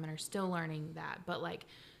long time and are still learning that. But like,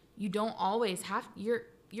 you don't always have your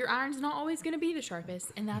iron's not always going to be the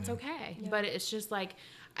sharpest, and that's okay. Yeah. But it's just like,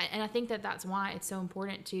 and I think that's why it's so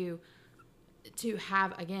important to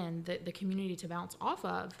have, again, the community to bounce off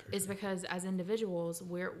of, is because as individuals,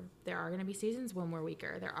 there are going to be seasons when we're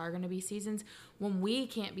weaker. There are going to be seasons when we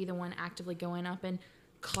can't be the one actively going up and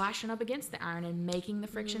clashing up against the iron and making the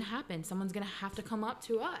friction happen. Someone's going to have to come up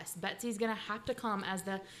to us. Betsy's going to have to come as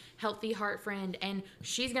the healthy heart friend, and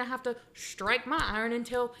she's going to have to strike my iron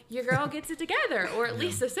until your girl gets it together, or at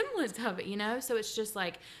least a semblance of it, you know? So it's just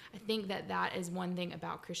like, I think that is one thing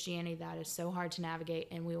about Christianity that is so hard to navigate,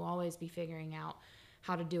 and we will always be figuring out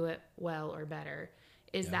how to do it well or better,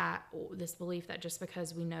 is that this belief that just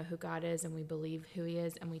because we know who God is and we believe who he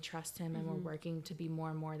is and we trust him and we're working to be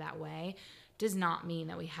more and more that way, does not mean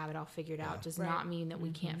that we have it all figured out, does not mean that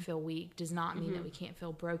we can't feel weak, does not mean that we can't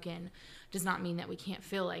feel broken, does not mean that we can't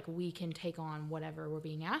feel like we can take on whatever we're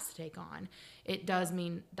being asked to take on. It does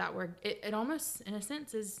mean that it almost, in a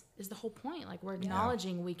sense, is the whole point. Like, we're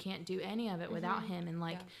acknowledging we can't do any of it without him, and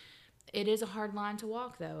like, it is a hard line to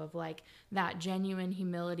walk, though, of like that genuine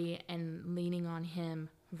humility and leaning on him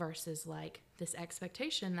versus like this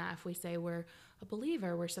expectation that if we say we're a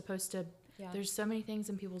believer, we're supposed to, there's so many things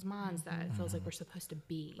in people's minds that it feels like we're supposed to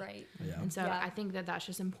be. Right. Yeah. And so I think that that's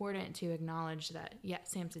just important to acknowledge that,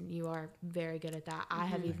 Sampson, you are very good at that. I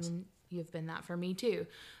have you've been that for me too.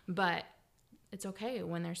 But it's okay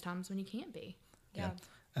when there's times when you can't be. Yeah.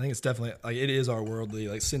 I think it's definitely, like, it is our worldly,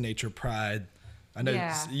 like, sin nature, pride. I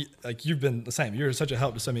know, like, you've been the same. You're such a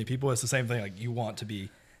help to so many people. It's the same thing. Like, you want to be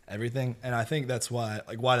everything. And I think that's why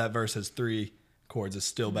that verse has 3 chords is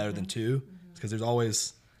still better than 2. Because there's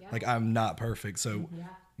always, like, I'm not perfect. So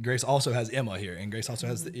Grayce also has Emma here, and Grayce also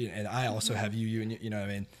has, and I also have you, and you know what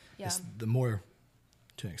I mean? Yeah. It's the more,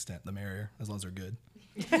 to an extent, the merrier, as long as they're good.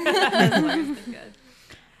 As long as they're good.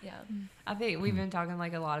 Yeah. I think we've been talking,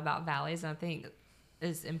 like, a lot about valleys, and I think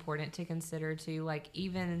it's important to consider, too, like,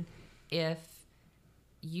 even if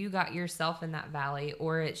you got yourself in that valley,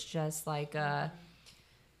 or it's just like an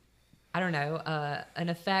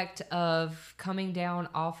effect of coming down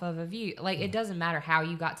off of a view. Like, it doesn't matter how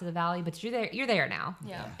you got to the valley, but you're there now.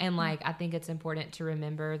 Yeah. And like, I think it's important to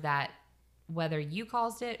remember that whether you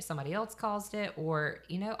caused it, somebody else caused it, or,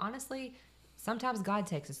 honestly, sometimes God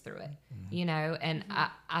takes us through it, and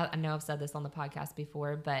I know I've said this on the podcast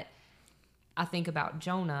before, but I think about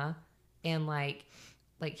Jonah, and like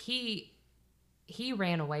he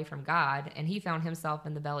ran away from God, and he found himself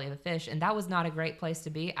in the belly of a fish, and that was not a great place to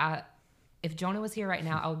be. If Jonah was here right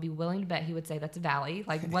now, I would be willing to bet he would say that's a valley.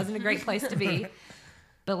 Like, it wasn't a great place to be.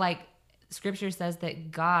 But like, scripture says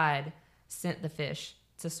that God sent the fish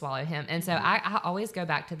to swallow him. And so I always go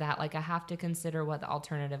back to that. Like, I have to consider what the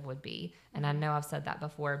alternative would be. And I know I've said that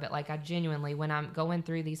before, but like, I genuinely, when I'm going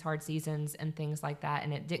through these hard seasons and things like that,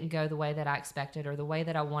 and it didn't go the way that I expected or the way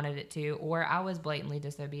that I wanted it to, or I was blatantly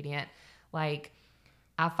disobedient, like,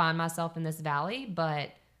 I find myself in this valley,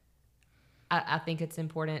 but I think it's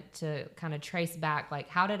important to kind of trace back, like,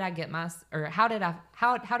 how do I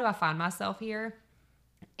find myself here?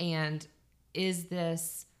 And is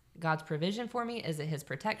this God's provision for me? Is it his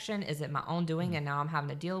protection? Is it my own doing? And now I'm having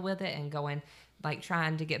to deal with it and going, like,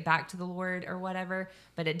 trying to get back to the Lord or whatever.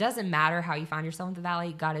 But it doesn't matter how you find yourself in the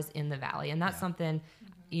valley. God is in the valley. And that's something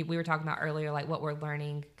we were talking about earlier, like what we're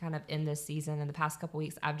learning kind of in this season. In the past couple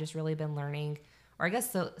weeks, I've just really been learning, or I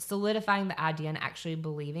guess solidifying the idea and actually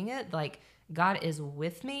believing it. Like, God is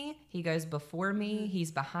with me. He goes before me.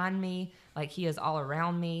 He's behind me. Like, he is all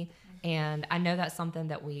around me. And I know that's something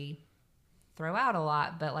that we throw out a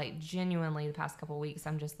lot, but like, genuinely the past couple of weeks,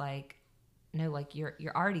 I'm just like, no, like, you're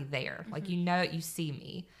already there. Like, you see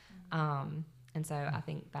me. And so I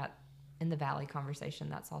think that in the valley conversation,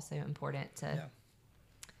 that's also important to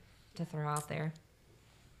throw out there.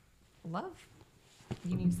 Love.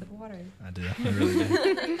 You need a sip of water. I do. I really do.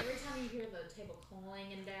 Every time you hear the table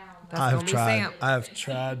clanging down. I've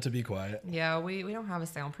tried to be quiet. Yeah, we don't have a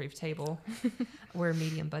soundproof table. We're a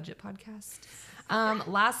medium budget podcast.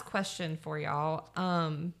 Last question for y'all.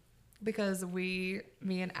 Because me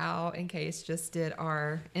and Al and Case just did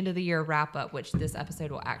our end of the year wrap up, which this episode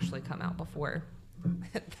will actually come out before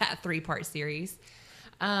that 3-part series.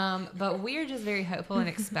 But we are just very hopeful and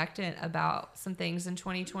expectant about some things in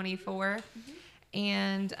 2024.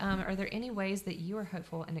 And are there any ways that you are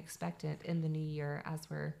hopeful and expectant in the new year as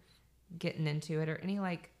we're getting into it, or any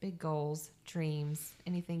like big goals, dreams,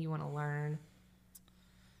 anything you want to learn?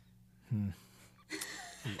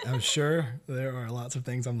 I'm sure there are lots of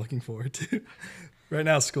things I'm looking forward to. Right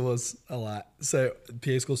now, school is a lot. So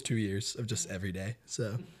PA school is 2 years of just every day.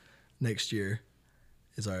 So next year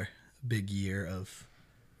is our big year of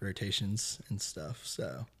rotations and stuff.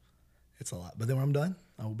 So it's a lot. But then when I'm done,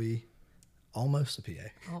 I will be almost a PA.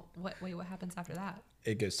 Oh, what happens after that?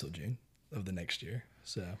 It goes till June of the next year.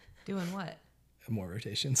 So doing what? More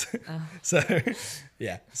rotations. So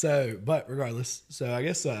yeah. So, but regardless, so I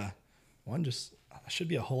guess I should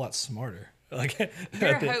be a whole lot smarter. Like,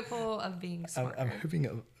 you're hopeful of being smarter. I'm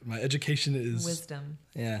hoping my education is wisdom.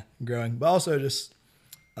 Yeah, growing, but also just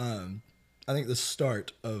I think the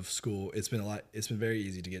start of school, it's been very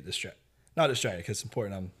easy to get not distracted because it's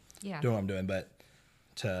important. I'm doing what I'm doing, but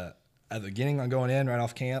at the beginning, I'm going in right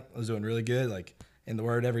off camp. I was doing really good, like in the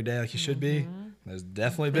Word every day, like you should be. There's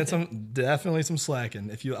definitely been some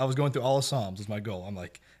slacking. I was going through all of Psalms was my goal. I'm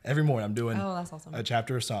like, every morning I'm doing that's awesome. a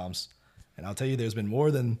chapter of Psalms, and I'll tell you, there's been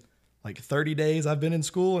more than like 30 days I've been in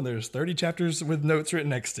school, and there's 30 chapters with notes written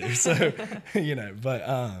next to. So, but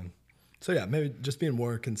so yeah, maybe just being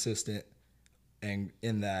more consistent and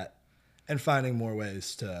in that, and finding more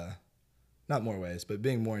ways to. Not more ways, but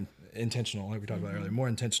being more intentional, like we talked about earlier, more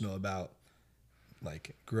intentional about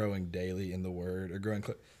like growing daily in the Word, or growing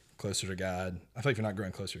closer to God. I feel like if you're not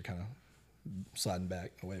growing closer, you're kind of sliding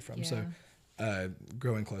back away from. Yeah. So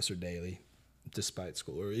growing closer daily, despite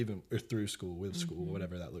school or through school, with school,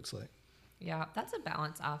 whatever that looks like. Yeah, that's a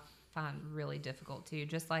balance I find really difficult too.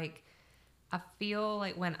 Just like I feel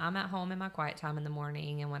like when I'm at home in my quiet time in the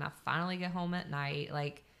morning and when I finally get home at night,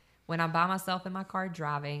 like when I'm by myself in my car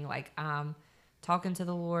driving, like I'm talking to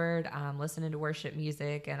the Lord, I'm listening to worship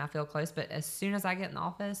music and I feel close. But as soon as I get in the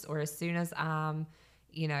office or as soon as I'm,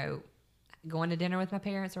 going to dinner with my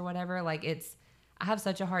parents or whatever, like I have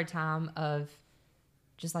such a hard time of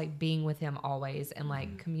just like being with him always and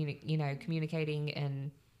like communicating.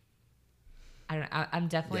 And I don't know, I'm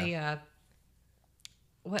definitely,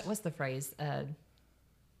 what's the phrase?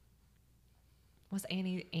 What's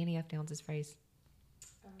Annie F. Downs' phrase?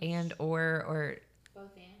 And or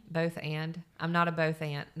both and. I'm not a both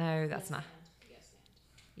and. No, that's not.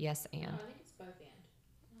 Yes and. No, I think it's both and.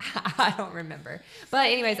 I don't remember. But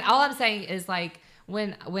anyways, all I'm saying is like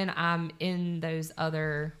when I'm in those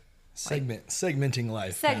other segmenting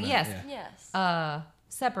life.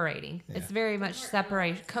 Separating. Yeah. It's very much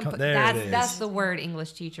separation. That's the word,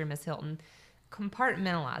 English teacher Miss Hilton.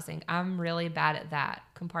 Compartmentalizing. I'm really bad at that.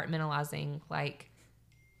 Compartmentalizing like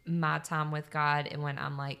my time with God and when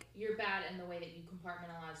I'm like you're bad in the way that you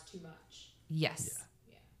compartmentalize too much. Yes.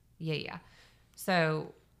 Yeah.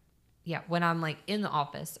 So yeah, when I'm like in the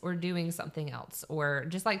office or doing something else or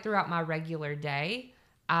just like throughout my regular day,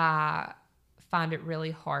 I find it really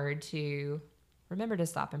hard to remember to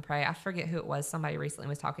stop and pray. I forget who it was. Somebody recently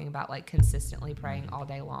was talking about like consistently praying all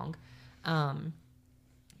day long.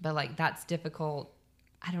 But like that's difficult.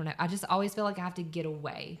 I don't know. I just always feel like I have to get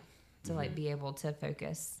away to like be able to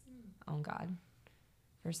focus on God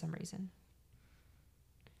for some reason.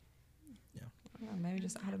 Yeah. Maybe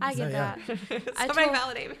just out of I get that. Somebody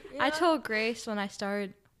validate me. I told Grayce when I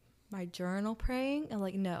started my journal praying, and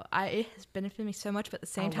like, no, it has benefited me so much, but at the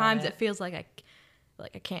same time, it feels like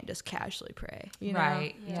I can't just casually pray, you know?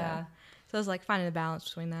 Right. Yeah. So I was like finding a balance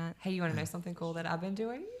between that. Hey, you want to know something cool that I've been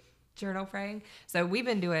doing? Journal praying. So me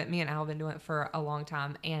and Al have been doing it for a long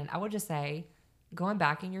time. And I would just say going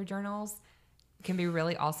back in your journals can be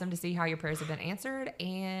really awesome to see how your prayers have been answered.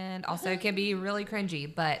 And also can be really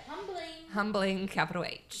cringy, but humbling, capital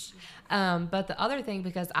H. But the other thing,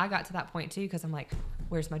 because I got to that point too, because I'm like,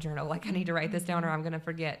 where's my journal? Like I need to write this down or I'm going to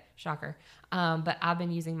forget. Shocker. But I've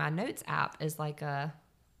been using my notes app as like a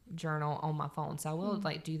journal on my phone. So I will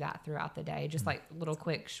like do that throughout the day. Just like little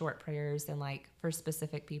quick short prayers. And like for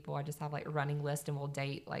specific people, I just have like a running list and we'll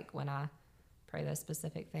date like when I pray those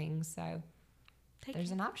specific things. So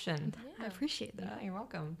there's an option. I appreciate that. Yeah, you're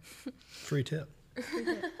welcome. Free tip.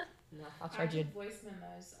 No, I'll charge you. voice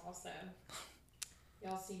memos also.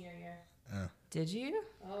 Y'all senior year. Did you?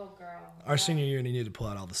 Oh, girl. Our senior year, and you need to pull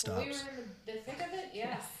out all the stops. We were in the thick of it,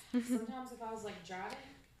 yes. Sometimes if I was like driving.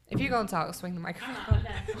 If you're going to talk, swing the microphone.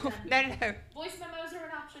 No. No. Voice memos are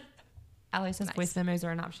an option. Allie says voice memos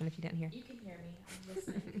are an option if you didn't hear. You can hear me. I'm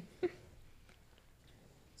listening.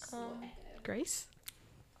 Grayce?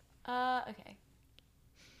 Okay.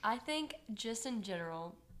 I think just in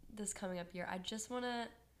general, this coming up year, I just want to,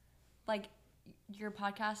 like, your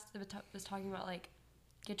podcast was talking about, like,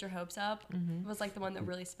 get your hopes up was, like, the one that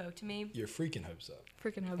really spoke to me. Your freaking hopes up.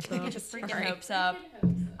 Freaking hopes up. Get your freaking hopes up.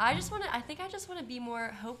 I think I just want to be more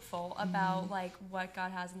hopeful about, like, what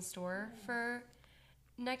God has in store for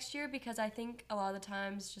next year, because I think a lot of the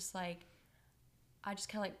times just, like, I just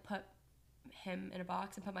kind of, like, put him in a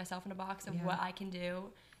box and put myself in a box of what I can do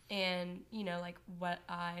and, you know, like, what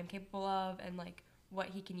I am capable of and, like, what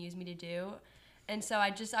he can use me to do. And so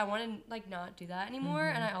I want to, like, not do that anymore.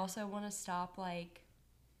 And I also want to stop, like,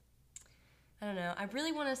 I don't know. I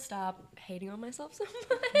really want to stop hating on myself so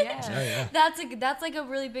much. Yeah. That's like a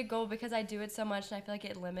really big goal, because I do it so much and I feel like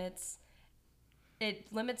it limits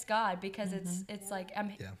God, because it's like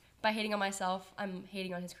by hating on myself, I'm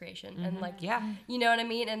hating on his creation. And, like, you know what I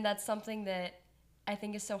mean? And that's something that I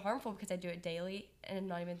think is so harmful, because I do it daily and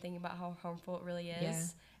not even thinking about how harmful it really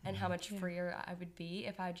is and how much freer I would be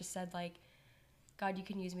if I just said, like, God, you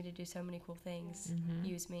can use me to do so many cool things.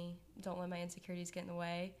 Use me. Don't let my insecurities get in the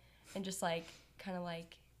way. And just, like, kind of,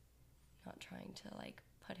 like, not trying to, like,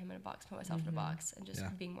 put him in a box, put myself in a box, and just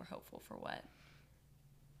being more hopeful for what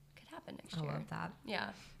could happen next year. I love that.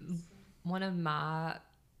 Yeah. One of my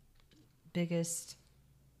biggest,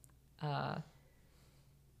 I'm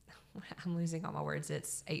losing all my words.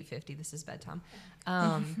 It's 8:50. This is bedtime.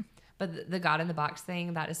 But the God in the box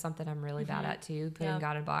thing, that is something I'm really bad at too. Putting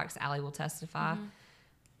God in a box. Allie will testify.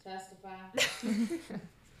 Testify.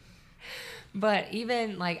 But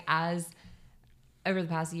even like as over the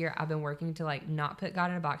past year, I've been working to like not put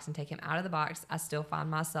God in a box and take him out of the box. I still find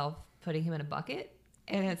myself putting him in a bucket.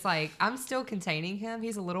 And it's like, I'm still containing him.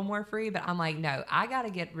 He's a little more free, but I'm like, no, I got to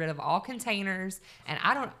get rid of all containers. And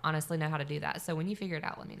I don't honestly know how to do that. So when you figure it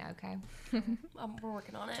out, let me know, okay? We're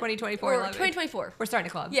working on it. 2024. 2024. We're starting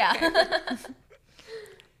a club. Yeah.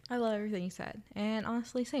 I love everything you said. And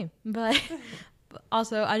honestly, same. But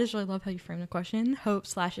also, I just really love how you framed the question,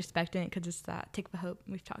 hope/expectant, because it's that take the hope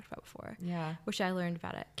we've talked about before. Yeah. Which I learned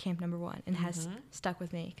about at camp number 1 and has stuck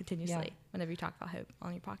with me continuously whenever you talk about hope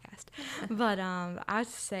on your podcast. But I would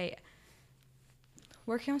say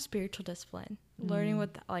working on spiritual discipline, learning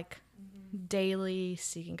what daily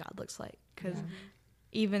seeking God looks like. Because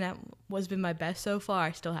even at what's been my best so far,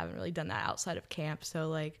 I still haven't really done that outside of camp. So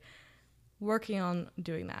like working on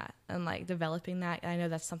doing that and like developing that. I know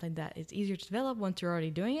that's something that is easier to develop once you're already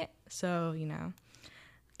doing it. So, you know,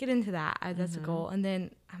 get into that. That's a goal. And then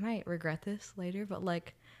I might regret this later, but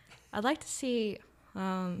like I'd like to see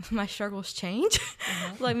my struggles change.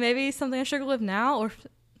 Like maybe something I struggle with now or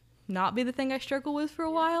not be the thing I struggle with for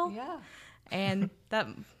a while. Yeah. And that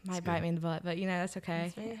might bite me in the butt, but you know, that's okay.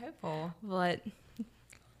 It's very hopeful. But,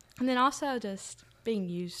 and then also just being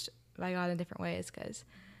used by God in different ways, because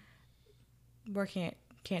working at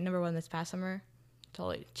camp number 1 this past summer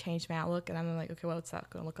totally changed my outlook, and I'm like, okay, what's that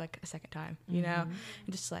going to look like a second time, you know?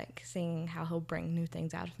 And just like seeing how he'll bring new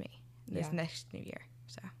things out of me this next new year.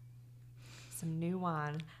 So some new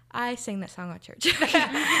wine. I sang that song at church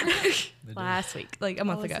last week, like a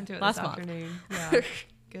month ago, last month. Afternoon. Yeah.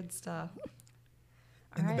 Good stuff.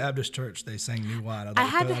 In the Baptist church, they sang New Wine. I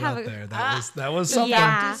had to have there. That was something.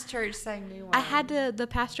 Yeah. Baptist church sang New Wine. I had to. The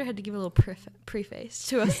pastor had to give a little preface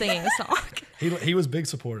to us singing the song. He was a big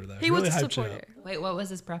supporter though. He really was a hyped you supporter. up. Wait, what was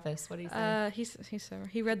his preface? What did he say?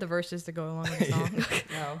 He read the verses to go along with the song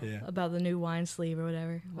Yeah. about the new wine sleeve or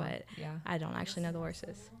whatever. But yeah. I don't actually know the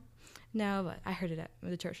verses. No, but I heard it at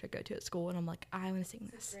the church I go to at school, and I'm like, I want to sing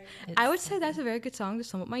this. I would say that's a very good song to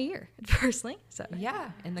sum up my year, personally. So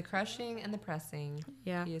yeah, in the crushing and the pressing,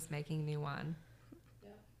 yeah, he is making new wine.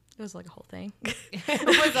 It was like a whole thing. It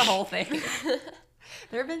was a whole thing.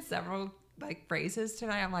 There have been several like phrases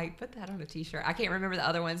tonight. I'm like, put that on a t-shirt. I can't remember the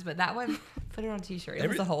other ones, but that one, put it on a t-shirt. It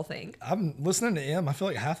was a whole thing. I'm listening to Em. I feel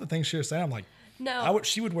like half the things she was saying, I'm like, no.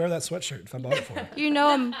 She would wear that sweatshirt if I bought it for her. You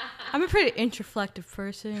know, I'm a pretty introspective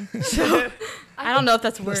person, so I don't know if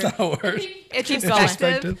that's a word. That's not a word.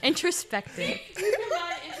 Introspective. Introspective. You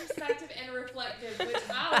combine introspective and reflective, which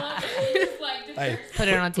I love it. Reflective. Hey, put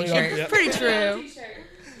it on a t-shirt. Yep. Pretty true.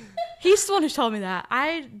 He's the one who told me that.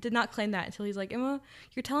 I did not claim that until he's like, Emma,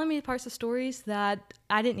 you're telling me parts of stories that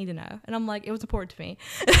I didn't need to know. And I'm like, it was important to me.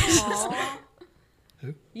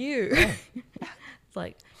 Who? You. Oh. It's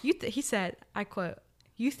like, he said, I quote,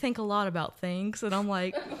 you think a lot about things. And I'm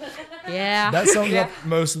like, yeah. That sums up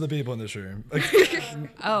most of the people in this room. Like,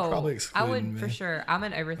 probably I would me. For sure. I'm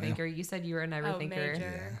an overthinker. Yeah. You said you were an overthinker.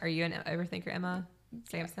 Major. Are you an overthinker, Emma?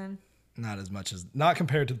 Sampson? Not as much as, not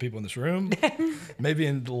compared to the people in this room. Maybe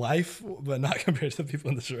in life, but not compared to the people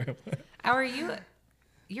in this room. How are you?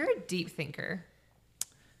 You're a deep thinker.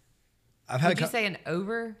 Would you say an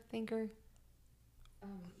overthinker?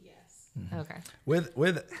 Yes. Mm-hmm. Okay.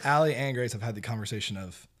 With Allie and Grayce, I've had the conversation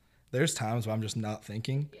of there's times where I'm just not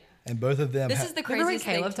thinking, and both of them. This is the craziest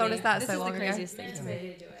thing. Caleb told us that so long ago. This is the craziest thing to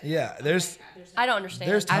me. Yeah, there's. I don't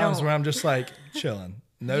understand. There's times where I'm just like chilling,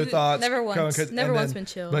 no thoughts. Never once. Never once been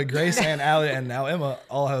chill. But Grayce and Allie and now Emma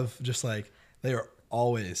all have just like they are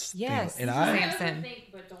always. Yes. Thinking. And I Sampson.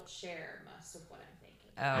 overthink, but don't share most of what I'm thinking.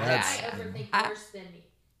 Oh, I overthink worse than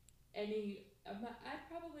any. I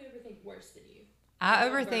probably overthink worse than you. I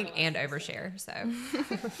overthink and overshare, so.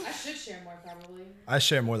 I should share more, probably. I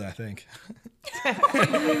share more than I think. You're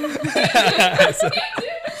right.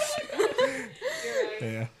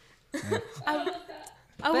 Yeah.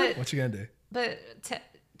 What you gonna do? But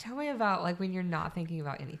tell me about like when you're not thinking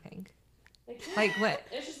about anything. Like what?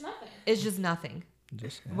 It's just nothing. It's just nothing.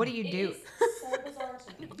 What do you do? It's so bizarre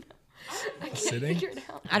to me. Sitting.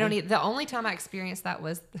 I don't need. The only time I experienced that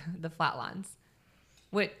was the flatlines.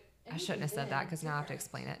 Which I shouldn't have said that because now I have to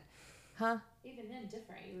explain it. Huh? Even then,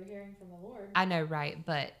 different. You were hearing from the Lord. I know, right?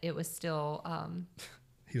 But it was still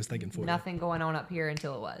He was thinking for nothing going on up here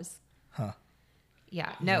until it was. Huh.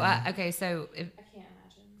 Yeah. No. Okay. So I can't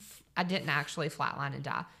imagine. I didn't actually flatline and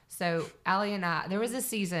die. So Allie and I, there was a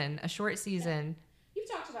short season. You've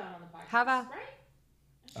talked about it on the podcast. Have I? Right?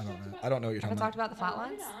 I don't know. I don't know what you're Have I talking talked about. about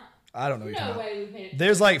the flatlines? I don't know what you're talking No about. way we've made it.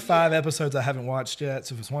 There's like 5 episodes I haven't watched yet,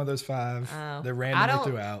 so if it's one of those 5, they're randomly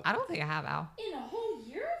throughout. I don't think I have, Al. In a whole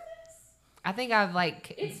year of this? I think I've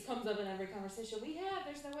like. It comes up in every conversation we have.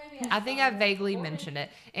 There's no way we have. I think I vaguely mentioned it.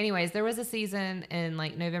 Anyways, there was a season in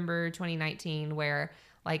like November 2019 where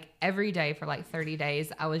like every day for like 30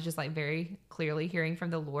 days, I was just like very clearly hearing from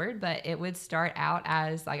the Lord. But it would start out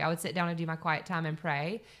as like I would sit down and do my quiet time and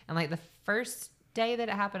pray. And like the first day that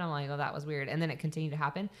it happened, I'm like, oh, that was weird. And then it continued to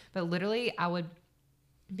happen. But literally, I would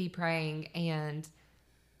be praying and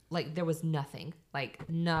like there was nothing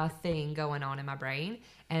going on in my brain.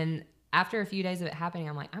 And after a few days of it happening,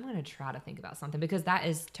 I'm like, I'm going to try to think about something because that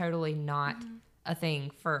is totally not a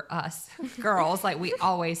thing for us girls. Like we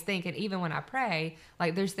always think. And even when I pray,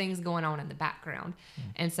 like there's things going on in the background.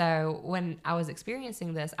 And so when I was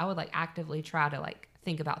experiencing this, I would like actively try to like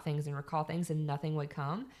think about things and recall things and nothing would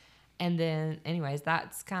come. And then anyways,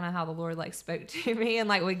 that's kind of how the Lord like spoke to me and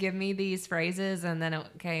like would give me these phrases. And then it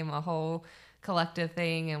came a whole collective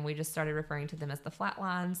thing. And we just started referring to them as the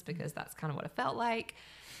flatlines because that's kind of what it felt like.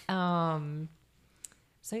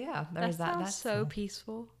 So yeah, there's that. That's so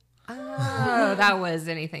peaceful. Oh, that was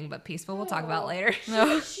anything but peaceful. We'll talk about later.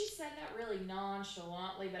 No. She said that really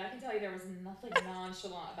nonchalantly, but I can tell you there was nothing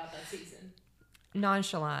nonchalant about that season.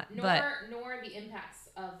 Nonchalant, nor the impacts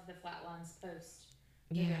of the Flatlines post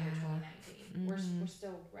November 2019. We're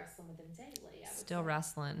still wrestling with them daily. Still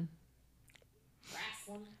wrestling.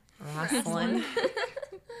 Wrestling.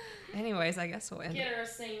 Anyways, I guess we'll end. Get her a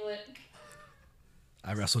singlet.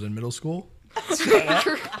 I wrestled in middle school.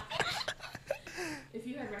 If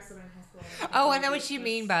you had wrestled in high school. Oh, I know what you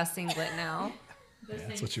mean by singlet now. Yeah,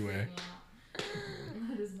 that's what you wear.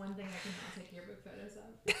 That is one thing I cannot take yearbook photos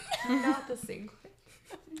of. Not the singlet.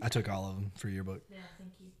 I took all of them for yearbook. Yeah,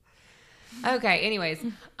 thank you. Okay, anyways,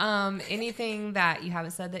 anything that you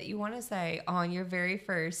haven't said that you want to say on your very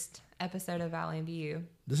first episode of Valley and View?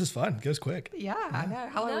 This is fun. It goes quick. Yeah, I know.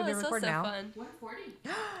 How long have we been recording now? Fun. 140.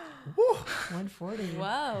 Woo. 140.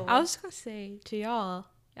 Whoa. I was gonna say to y'all,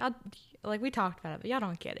 like we talked about it, but y'all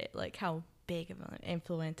don't get it, like how big of an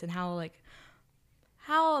influence and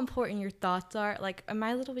how important your thoughts are. Like in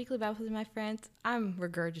my little weekly Bible with my friends, I'm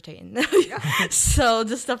regurgitating so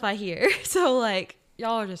the stuff I hear. So like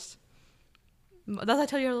y'all are just. That's why I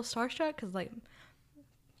tell you you're a little starstruck because like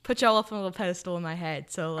put y'all up on a little pedestal in my head.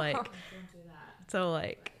 So like, Don't do that. so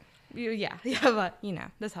like, yeah, but you know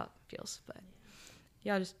that's how it feels. But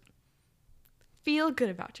y'all just feel good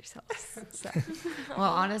about yourselves. So.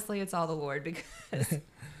 Well, honestly, it's all the Lord because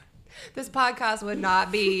this podcast would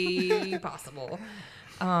not be possible.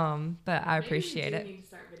 But I appreciate it. Maybe we do need to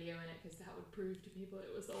start videoing it because that would prove to people it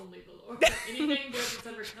was only the Lord. Anything good that's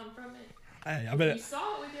ever come from it. Hey, I bet You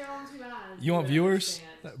saw it with your own 2 eyes. you want would viewers?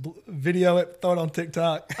 understand. Video it, throw it on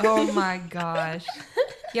TikTok. Oh my gosh.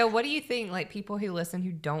 Yo, what do you think? Like people who listen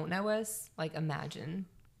who don't know us, like imagine.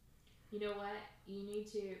 You know what? You need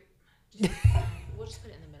to. Just, we'll just put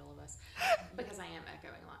it in the middle of us because I am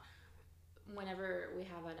echoing a lot. Whenever we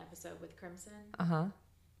have an episode with Crimson,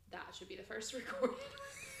 that should be the first recording.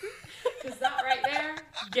 Because that right there,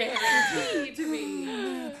 guaranteed to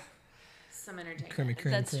be some entertainment.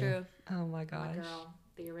 That's true. Oh my My gosh. girl,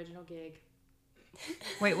 the original gig.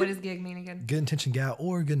 Wait, what does gig mean again? Good intention gal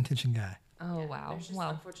or good intention guy. Oh Yeah, wow. There's just Well,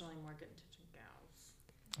 unfortunately more good intention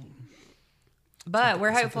gals. but we're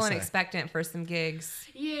Something hopeful to and say. expectant for some gigs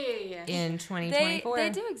Yeah. in 2024. They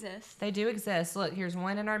do exist. They do exist. Look, here's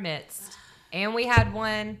one in our midst. And we had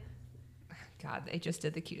one. God, they just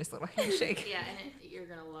did the cutest little handshake. Yeah, and you're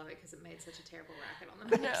going to love it because it made such a terrible racket on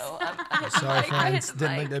the mic. No, Sorry, friends. I hit the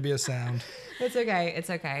Didn't mic. think there'd be a sound. It's okay. It's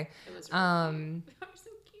okay. It was really cute. They were so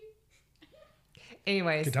cute.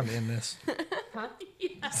 Anyways. Good time to end this.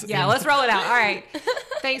 Yeah, let's roll it out. All right.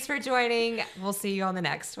 Thanks for joining. We'll see you on the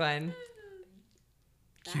next one.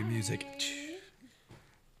 Cue music.